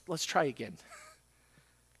 Let's try again.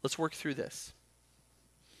 Let's work through this.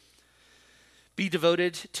 Be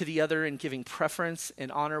devoted to the other in giving preference and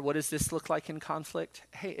honor. What does this look like in conflict?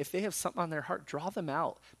 Hey, if they have something on their heart, draw them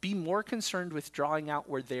out. Be more concerned with drawing out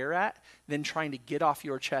where they're at than trying to get off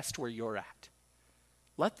your chest where you're at.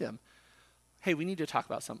 Let them. Hey, we need to talk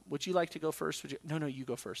about something. Would you like to go first? No, you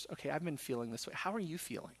go first. Okay, I've been feeling this way. How are you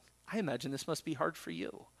feeling? I imagine this must be hard for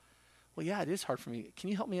you. Well, yeah, it is hard for me. Can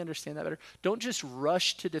you help me understand that better? Don't just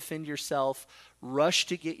rush to defend yourself, rush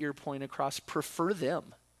to get your point across. Prefer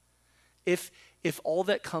them. If all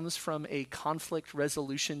that comes from a conflict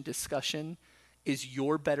resolution discussion is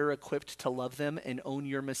you're better equipped to love them and own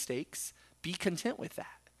your mistakes, be content with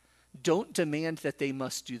that. Don't demand that they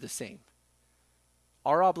must do the same.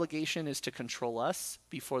 Our obligation is to control us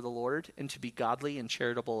before the Lord and to be godly and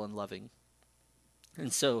charitable and loving.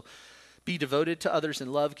 And so be devoted to others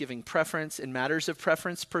in love, giving preference. In matters of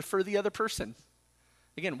preference, prefer the other person.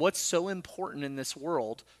 Again, what's so important in this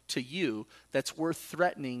world to you that's worth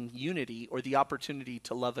threatening unity or the opportunity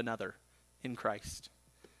to love another in Christ?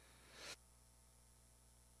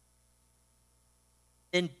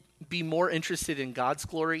 And be more interested in God's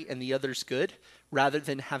glory and the other's good rather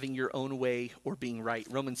than having your own way or being right.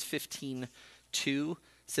 Romans 15:2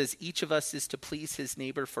 says, each of us is to please his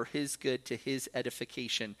neighbor for his good to his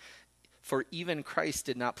edification. For even Christ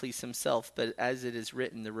did not please himself, but as it is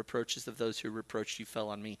written, the reproaches of those who reproached you fell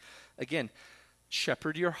on me. Again,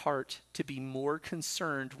 shepherd your heart to be more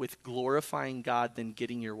concerned with glorifying God than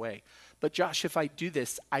getting your way. But Josh, if I do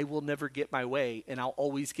this, I will never get my way, and I'll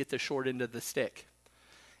always get the short end of the stick.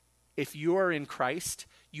 If you are in Christ,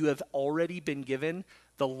 you have already been given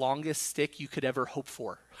the longest stick you could ever hope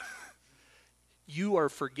for. You are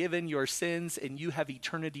forgiven your sins, and you have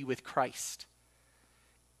eternity with Christ.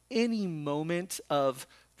 Any moment of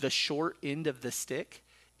the short end of the stick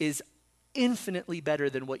is infinitely better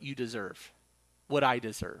than what you deserve, what I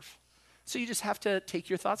deserve. So you just have to take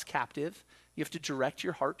your thoughts captive. You have to direct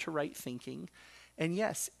your heart to right thinking. And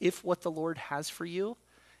yes, if what the Lord has for you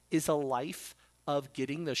is a life of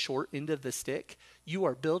getting the short end of the stick, you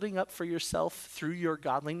are building up for yourself through your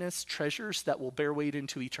godliness treasures that will bear weight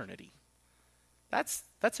into eternity. That's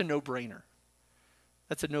a no-brainer.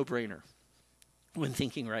 That's a no-brainer when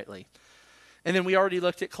thinking rightly. And then we already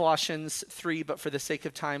looked at Colossians 3, but for the sake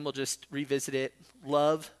of time, we'll just revisit it.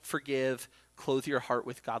 Love, forgive, clothe your heart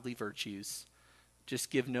with godly virtues. Just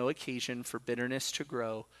give no occasion for bitterness to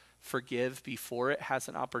grow, forgive before it has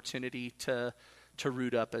an opportunity to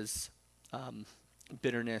root up as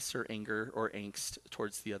bitterness or anger or angst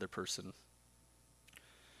towards the other person.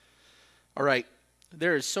 All right.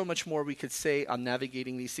 There is so much more we could say on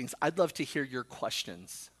navigating these things. I'd love to hear your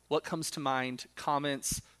questions. What comes to mind?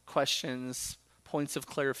 Comments, questions, points of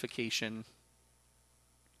clarification.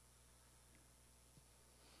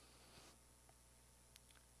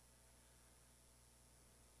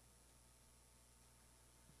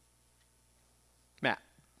 Matt.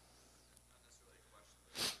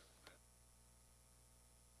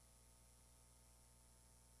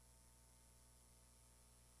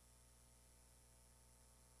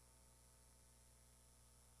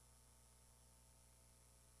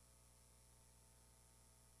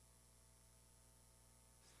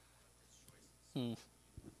 Hmm.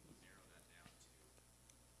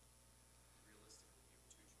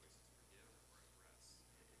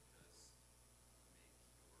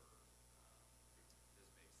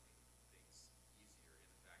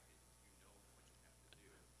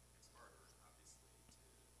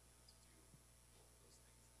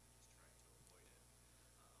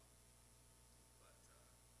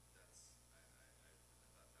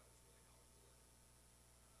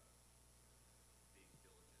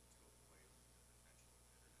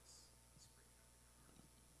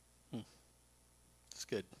 It's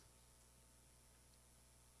good.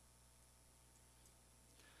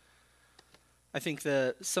 I think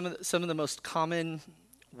some of the most common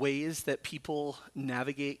ways that people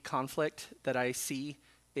navigate conflict that I see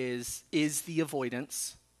is the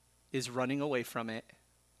avoidance, is running away from it.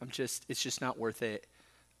 It's just not worth it.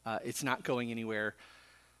 It's not going anywhere.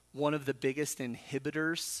 One of the biggest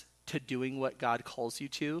inhibitors to doing what God calls you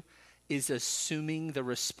to is assuming the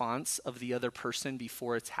response of the other person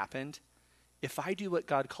before it's happened. If I do what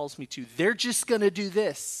God calls me to, they're just going to do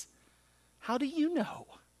this. How do you know?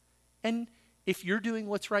 And if you're doing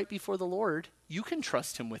what's right before the Lord, you can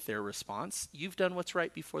trust him with their response. You've done what's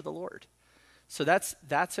right before the Lord. So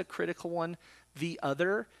that's a critical one. The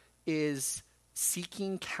other is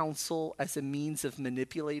seeking counsel as a means of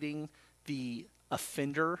manipulating the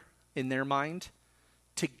offender in their mind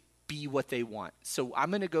to be what they want. So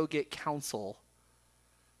I'm going to go get counsel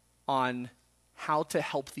on how to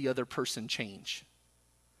help the other person change.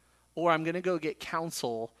 Or I'm going to go get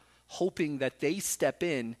counsel hoping that they step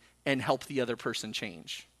in and help the other person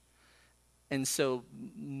change. And so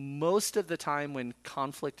most of the time when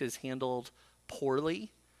conflict is handled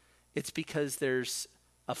poorly, it's because there's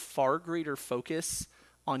a far greater focus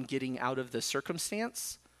on getting out of the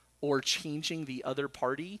circumstance or changing the other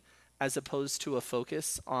party as opposed to a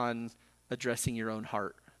focus on addressing your own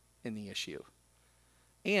heart in the issue.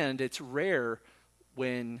 And it's rare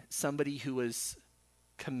when somebody who is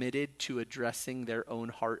committed to addressing their own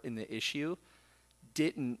heart in the issue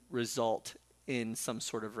didn't result in some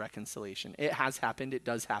sort of reconciliation. It has happened. It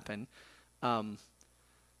does happen. But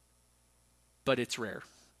it's rare.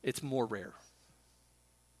 It's more rare.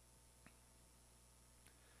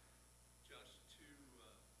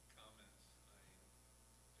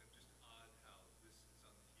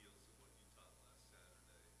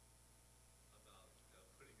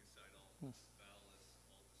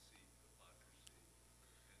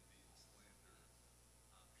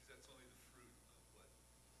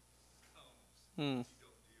 Hmm.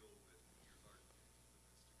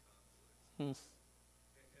 Hmm.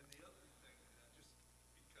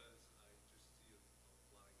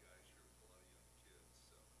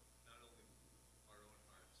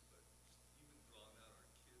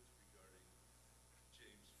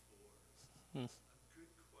 Hmm.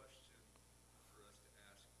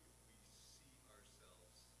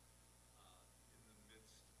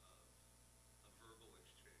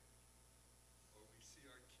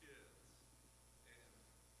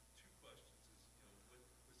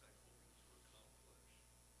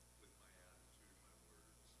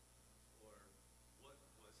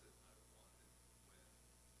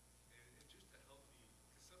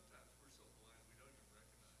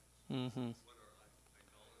 Mm-hmm.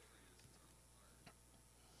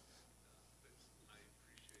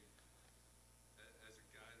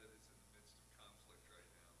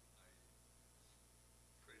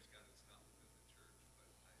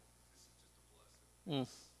 Mm.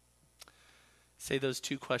 Say those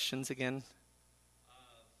two questions again.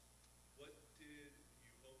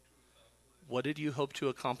 What did you hope to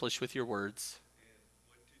accomplish with your words?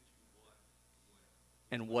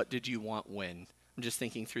 And what did you want when? I'm just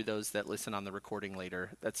thinking through those that listen on the recording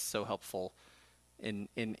later. That's so helpful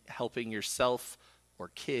in helping yourself or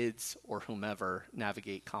kids or whomever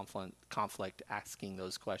navigate conflict, asking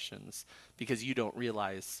those questions, because you don't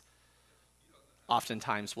realize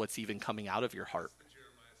oftentimes what's even coming out of your heart.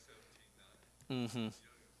 Mm-hmm.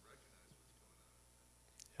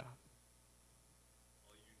 Yeah,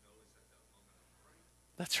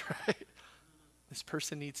 that's right. This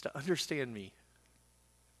person needs to understand me.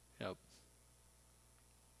 Yep.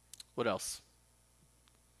 What else?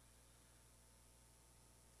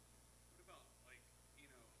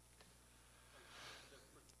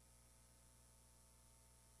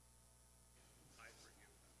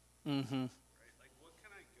 Mm-hmm.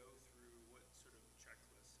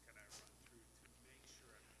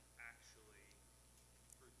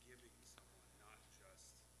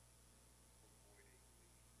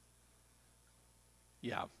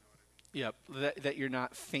 Yeah. Yep. That you're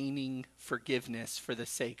not feigning forgiveness for the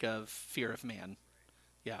sake of fear of man.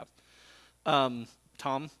 Yeah. Um,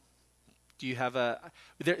 Tom, do you have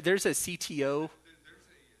there's a CTO.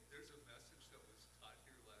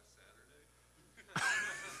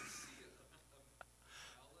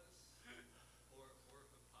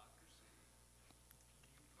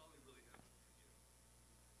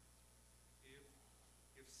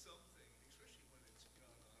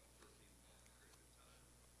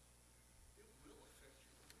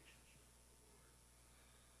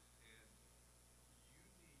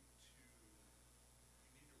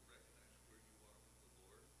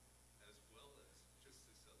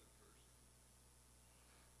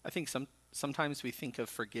 I think sometimes we think of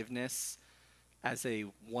forgiveness as a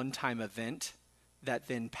one-time event that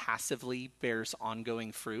then passively bears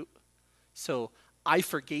ongoing fruit. So I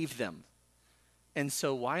forgave them. And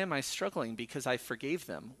so why am I struggling? Because I forgave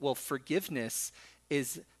them. Well, forgiveness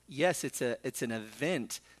is, yes, it's an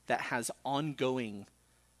event that has ongoing,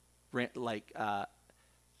 like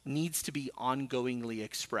needs to be ongoingly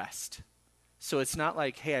expressed. So it's not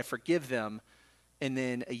like, hey, I forgive them, and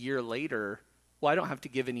then a year later, well, I don't have to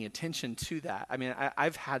give any attention to that. I mean,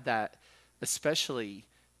 I've had that, especially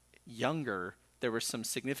younger. There were some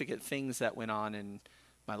significant things that went on in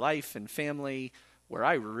my life and family where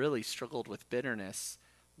I really struggled with bitterness,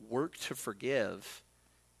 worked to forgive,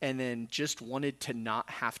 and then just wanted to not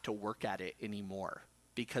have to work at it anymore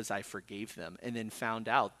because I forgave them, and then found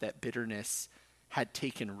out that bitterness had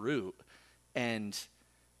taken root. and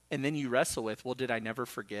and then you wrestle with, well, did I never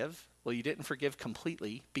forgive? Well, you didn't forgive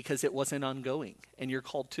completely because it wasn't ongoing. And you're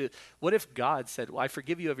called to, what if God said, well, I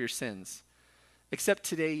forgive you of your sins, except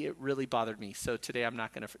today it really bothered me, so today I'm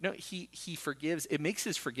not going to. No, he forgives. It makes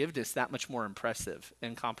his forgiveness that much more impressive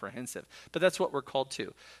and comprehensive. But that's what we're called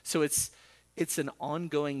to. So it's an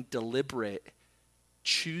ongoing, deliberate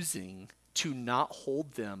choosing to not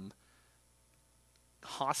hold them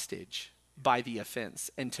hostage by the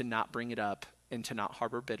offense and to not bring it up and to not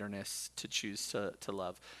harbor bitterness, to choose to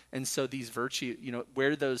love. And so these virtue,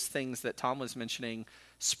 where those things that Tom was mentioning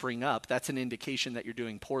spring up, that's an indication that you're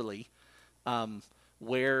doing poorly.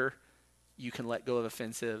 Where you can let go of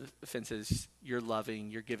offenses, you're loving,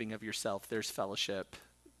 you're giving of yourself, there's fellowship.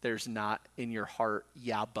 There's not in your heart,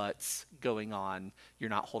 yeah, buts going on. You're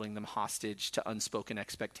not holding them hostage to unspoken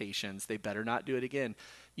expectations. They better not do it again.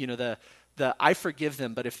 The I forgive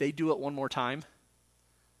them, but if they do it one more time,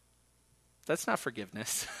 that's not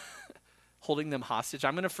forgiveness. Holding them hostage.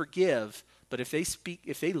 I'm going to forgive, but if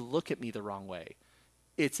they look at me the wrong way,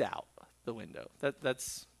 it's out the window.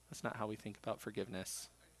 That's not how we think about forgiveness.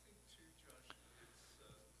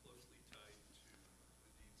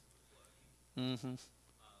 Mm-hmm.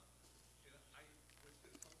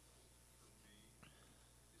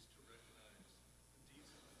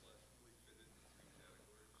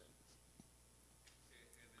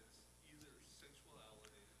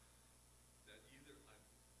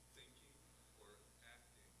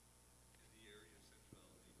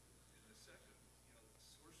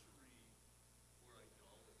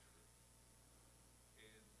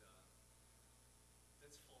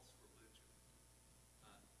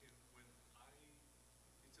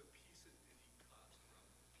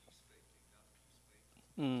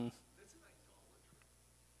 Mm.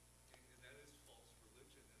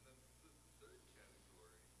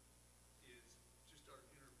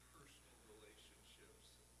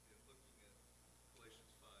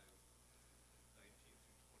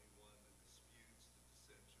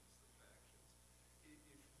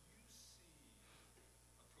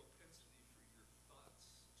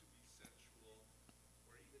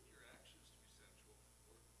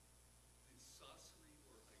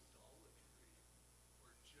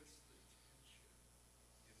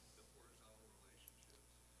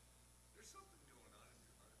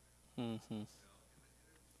 Mm-hmm.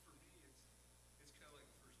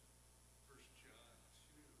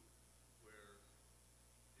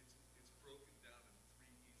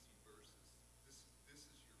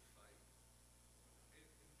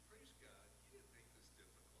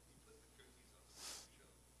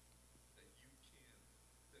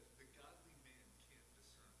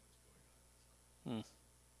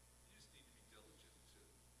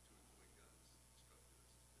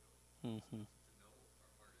 Hmm. to know our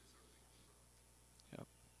heart is our weak from. Yep.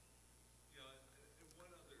 And one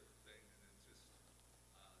other thing, and it just,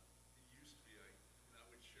 it used to be, and I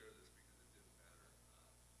would share this because it didn't matter,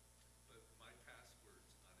 but my passwords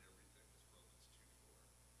on everything is Romans 2:4.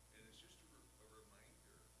 And it's just a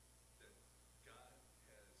reminder that God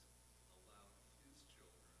has allowed his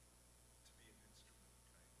children to be an instrument of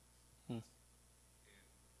kindness. Hmm. And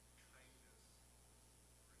kindness bring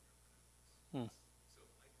repentance. Hmm. So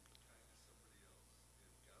if I can be kind to somebody else,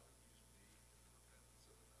 if God would use me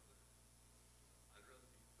in the repentance of another, I'd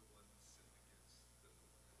rather be the one sinned against than the one that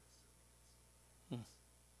has sinned against Hmm. someone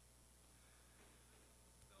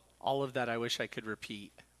else. No. All of that I wish I could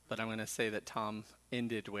repeat, but I'm going to say that Tom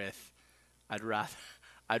ended with, I'd rather,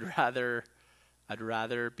 I'd rather, I'd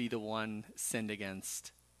rather be the one sinned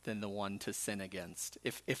against than the one to sin against.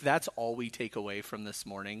 If that's all we take away from this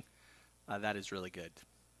morning, that is really good,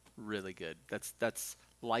 really good. That's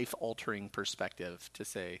life-altering perspective to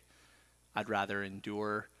say, I'd rather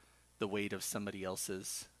endure the weight of somebody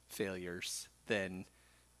else's failures than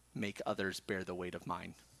make others bear the weight of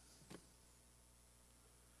mine.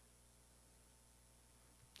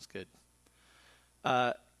 It's good.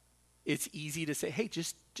 It's easy to say, hey,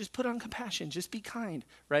 just put on compassion, just be kind,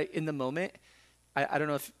 right? In the moment, I don't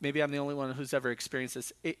know if maybe I'm the only one who's ever experienced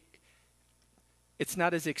this. It's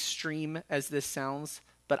not as extreme as this sounds,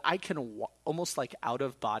 but I can almost like out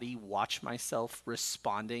of body watch myself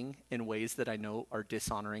responding in ways that I know are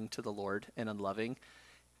dishonoring to the Lord and unloving,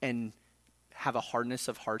 and have a hardness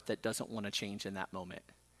of heart that doesn't want to change in that moment.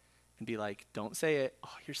 And be like, don't say it.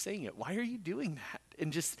 Oh, you're saying it. Why are you doing that?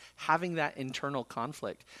 And just having that internal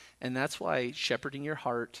conflict. And that's why shepherding your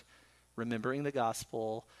heart, remembering the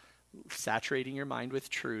gospel, saturating your mind with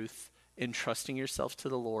truth, entrusting yourself to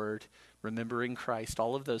the Lord, remembering Christ,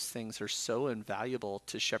 all of those things are so invaluable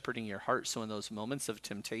to shepherding your heart. So in those moments of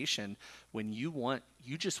temptation, when you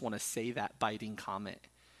just want to say that biting comment,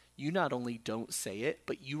 you not only don't say it,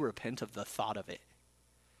 but you repent of the thought of it.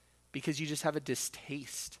 Because you just have a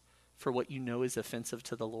distaste for what you know is offensive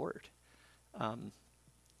to the Lord.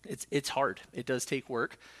 It's hard. It does take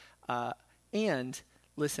work. And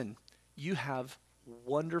listen, you have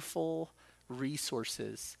wonderful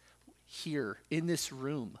resources here in this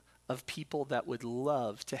room of people that would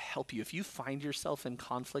love to help you. If you find yourself in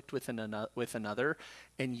conflict with another,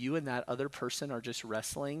 and you and that other person are just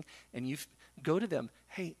wrestling, and you go to them,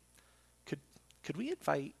 hey, could we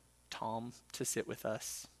invite Tom to sit with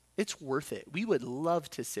us? It's worth it. We would love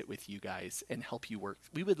to sit with you guys and help you work.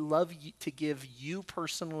 We would love to give you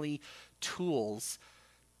personally tools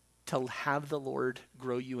to have the Lord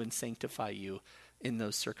grow you and sanctify you in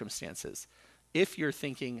those circumstances. If you're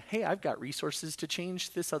thinking, hey, I've got resources to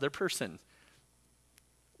change this other person,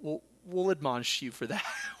 we'll admonish you for that.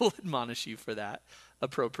 We'll admonish you for that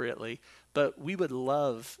appropriately. But we would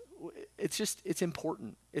love, it's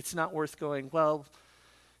important. It's not worth going, well,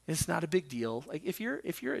 it's not a big deal. Like if you're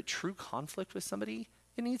at true conflict with somebody,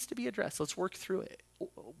 it needs to be addressed. Let's work through it.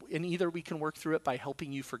 And either we can work through it by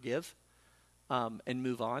helping you forgive and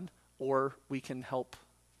move on, or we can help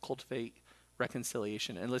cultivate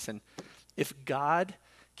reconciliation. And listen, if God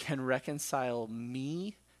can reconcile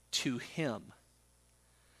me to him,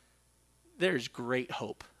 there's great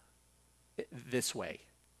hope this way,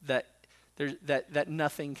 that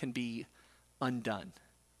nothing can be undone.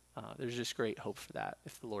 There's just great hope for that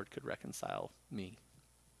if the Lord could reconcile me.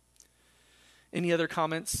 Any other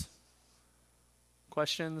comments?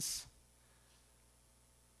 Questions?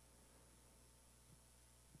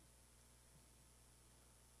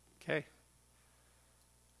 Okay.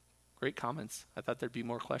 Great comments. I thought there'd be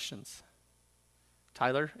more questions.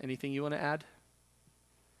 Tyler, anything you want to add?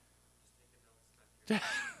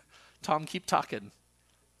 Tom, keep talking.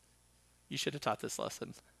 You should have taught this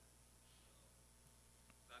lesson.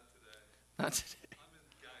 Not today. Not today. I'm in,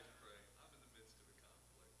 guys, pray. I'm in the midst of a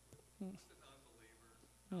conflict with just an unbeliever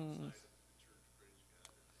outside of the church, praise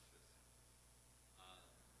God.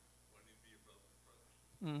 And it's just wanting to be above reproach.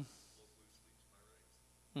 Hold loosely to my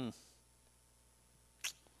reins.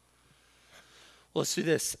 Well, let's do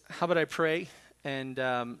this. How about I pray? And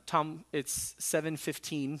Tom, it's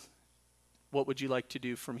 7:15. What would you like to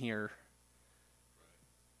do from here?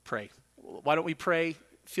 Pray. Why don't we pray?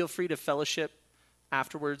 Feel free to fellowship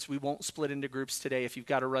afterwards. We won't split into groups today. If you've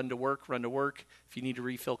got to run to work, run to work. If you need to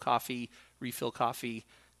refill coffee.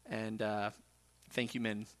 And thank you,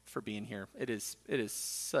 men, for being here. It is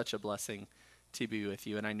such a blessing to be with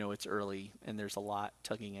you. And I know it's early and there's a lot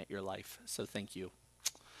tugging at your life. So thank you.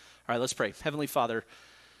 All right, let's pray. Heavenly Father,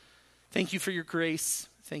 thank you for your grace.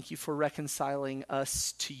 Thank you for reconciling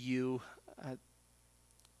us to you.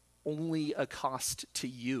 Only a cost to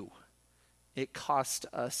you It cost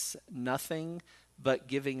us nothing but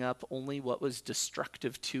giving up only what was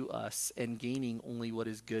destructive to us and gaining only what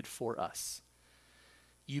is good for us.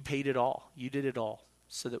 You paid it all. You did it all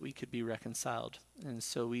so that we could be reconciled. And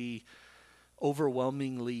so we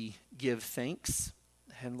overwhelmingly give thanks.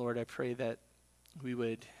 And Lord, I pray that we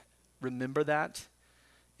would remember that,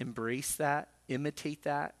 embrace that, imitate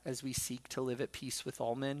that as we seek to live at peace with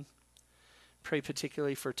all men. Pray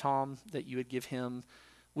particularly for Tom, that you would give him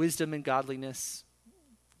wisdom and godliness.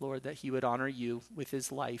 Lord, that he would honor you with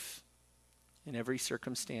his life in every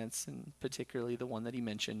circumstance, and particularly the one that he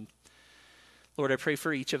mentioned. Lord, I pray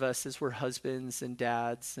for each of us as we're husbands and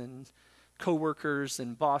dads and co-workers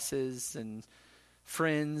and bosses and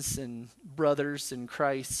friends and brothers in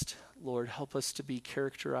Christ. Lord, help us to be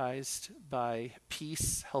characterized by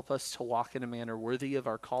peace. Help us to walk in a manner worthy of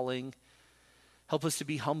our calling. Help us to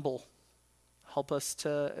be humble. Help us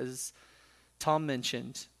to, as Tom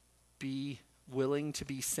mentioned, be willing to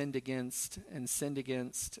be sinned against and sinned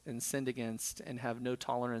against and sinned against, and have no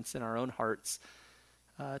tolerance in our own hearts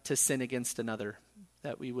to sin against another,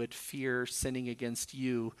 that we would fear sinning against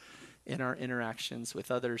you in our interactions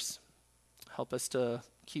with others. Help us to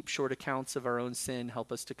keep short accounts of our own sin.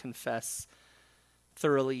 Help us to confess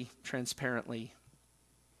thoroughly, transparently.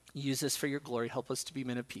 Use us for your glory. Help us to be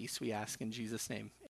men of peace, we ask in Jesus' name.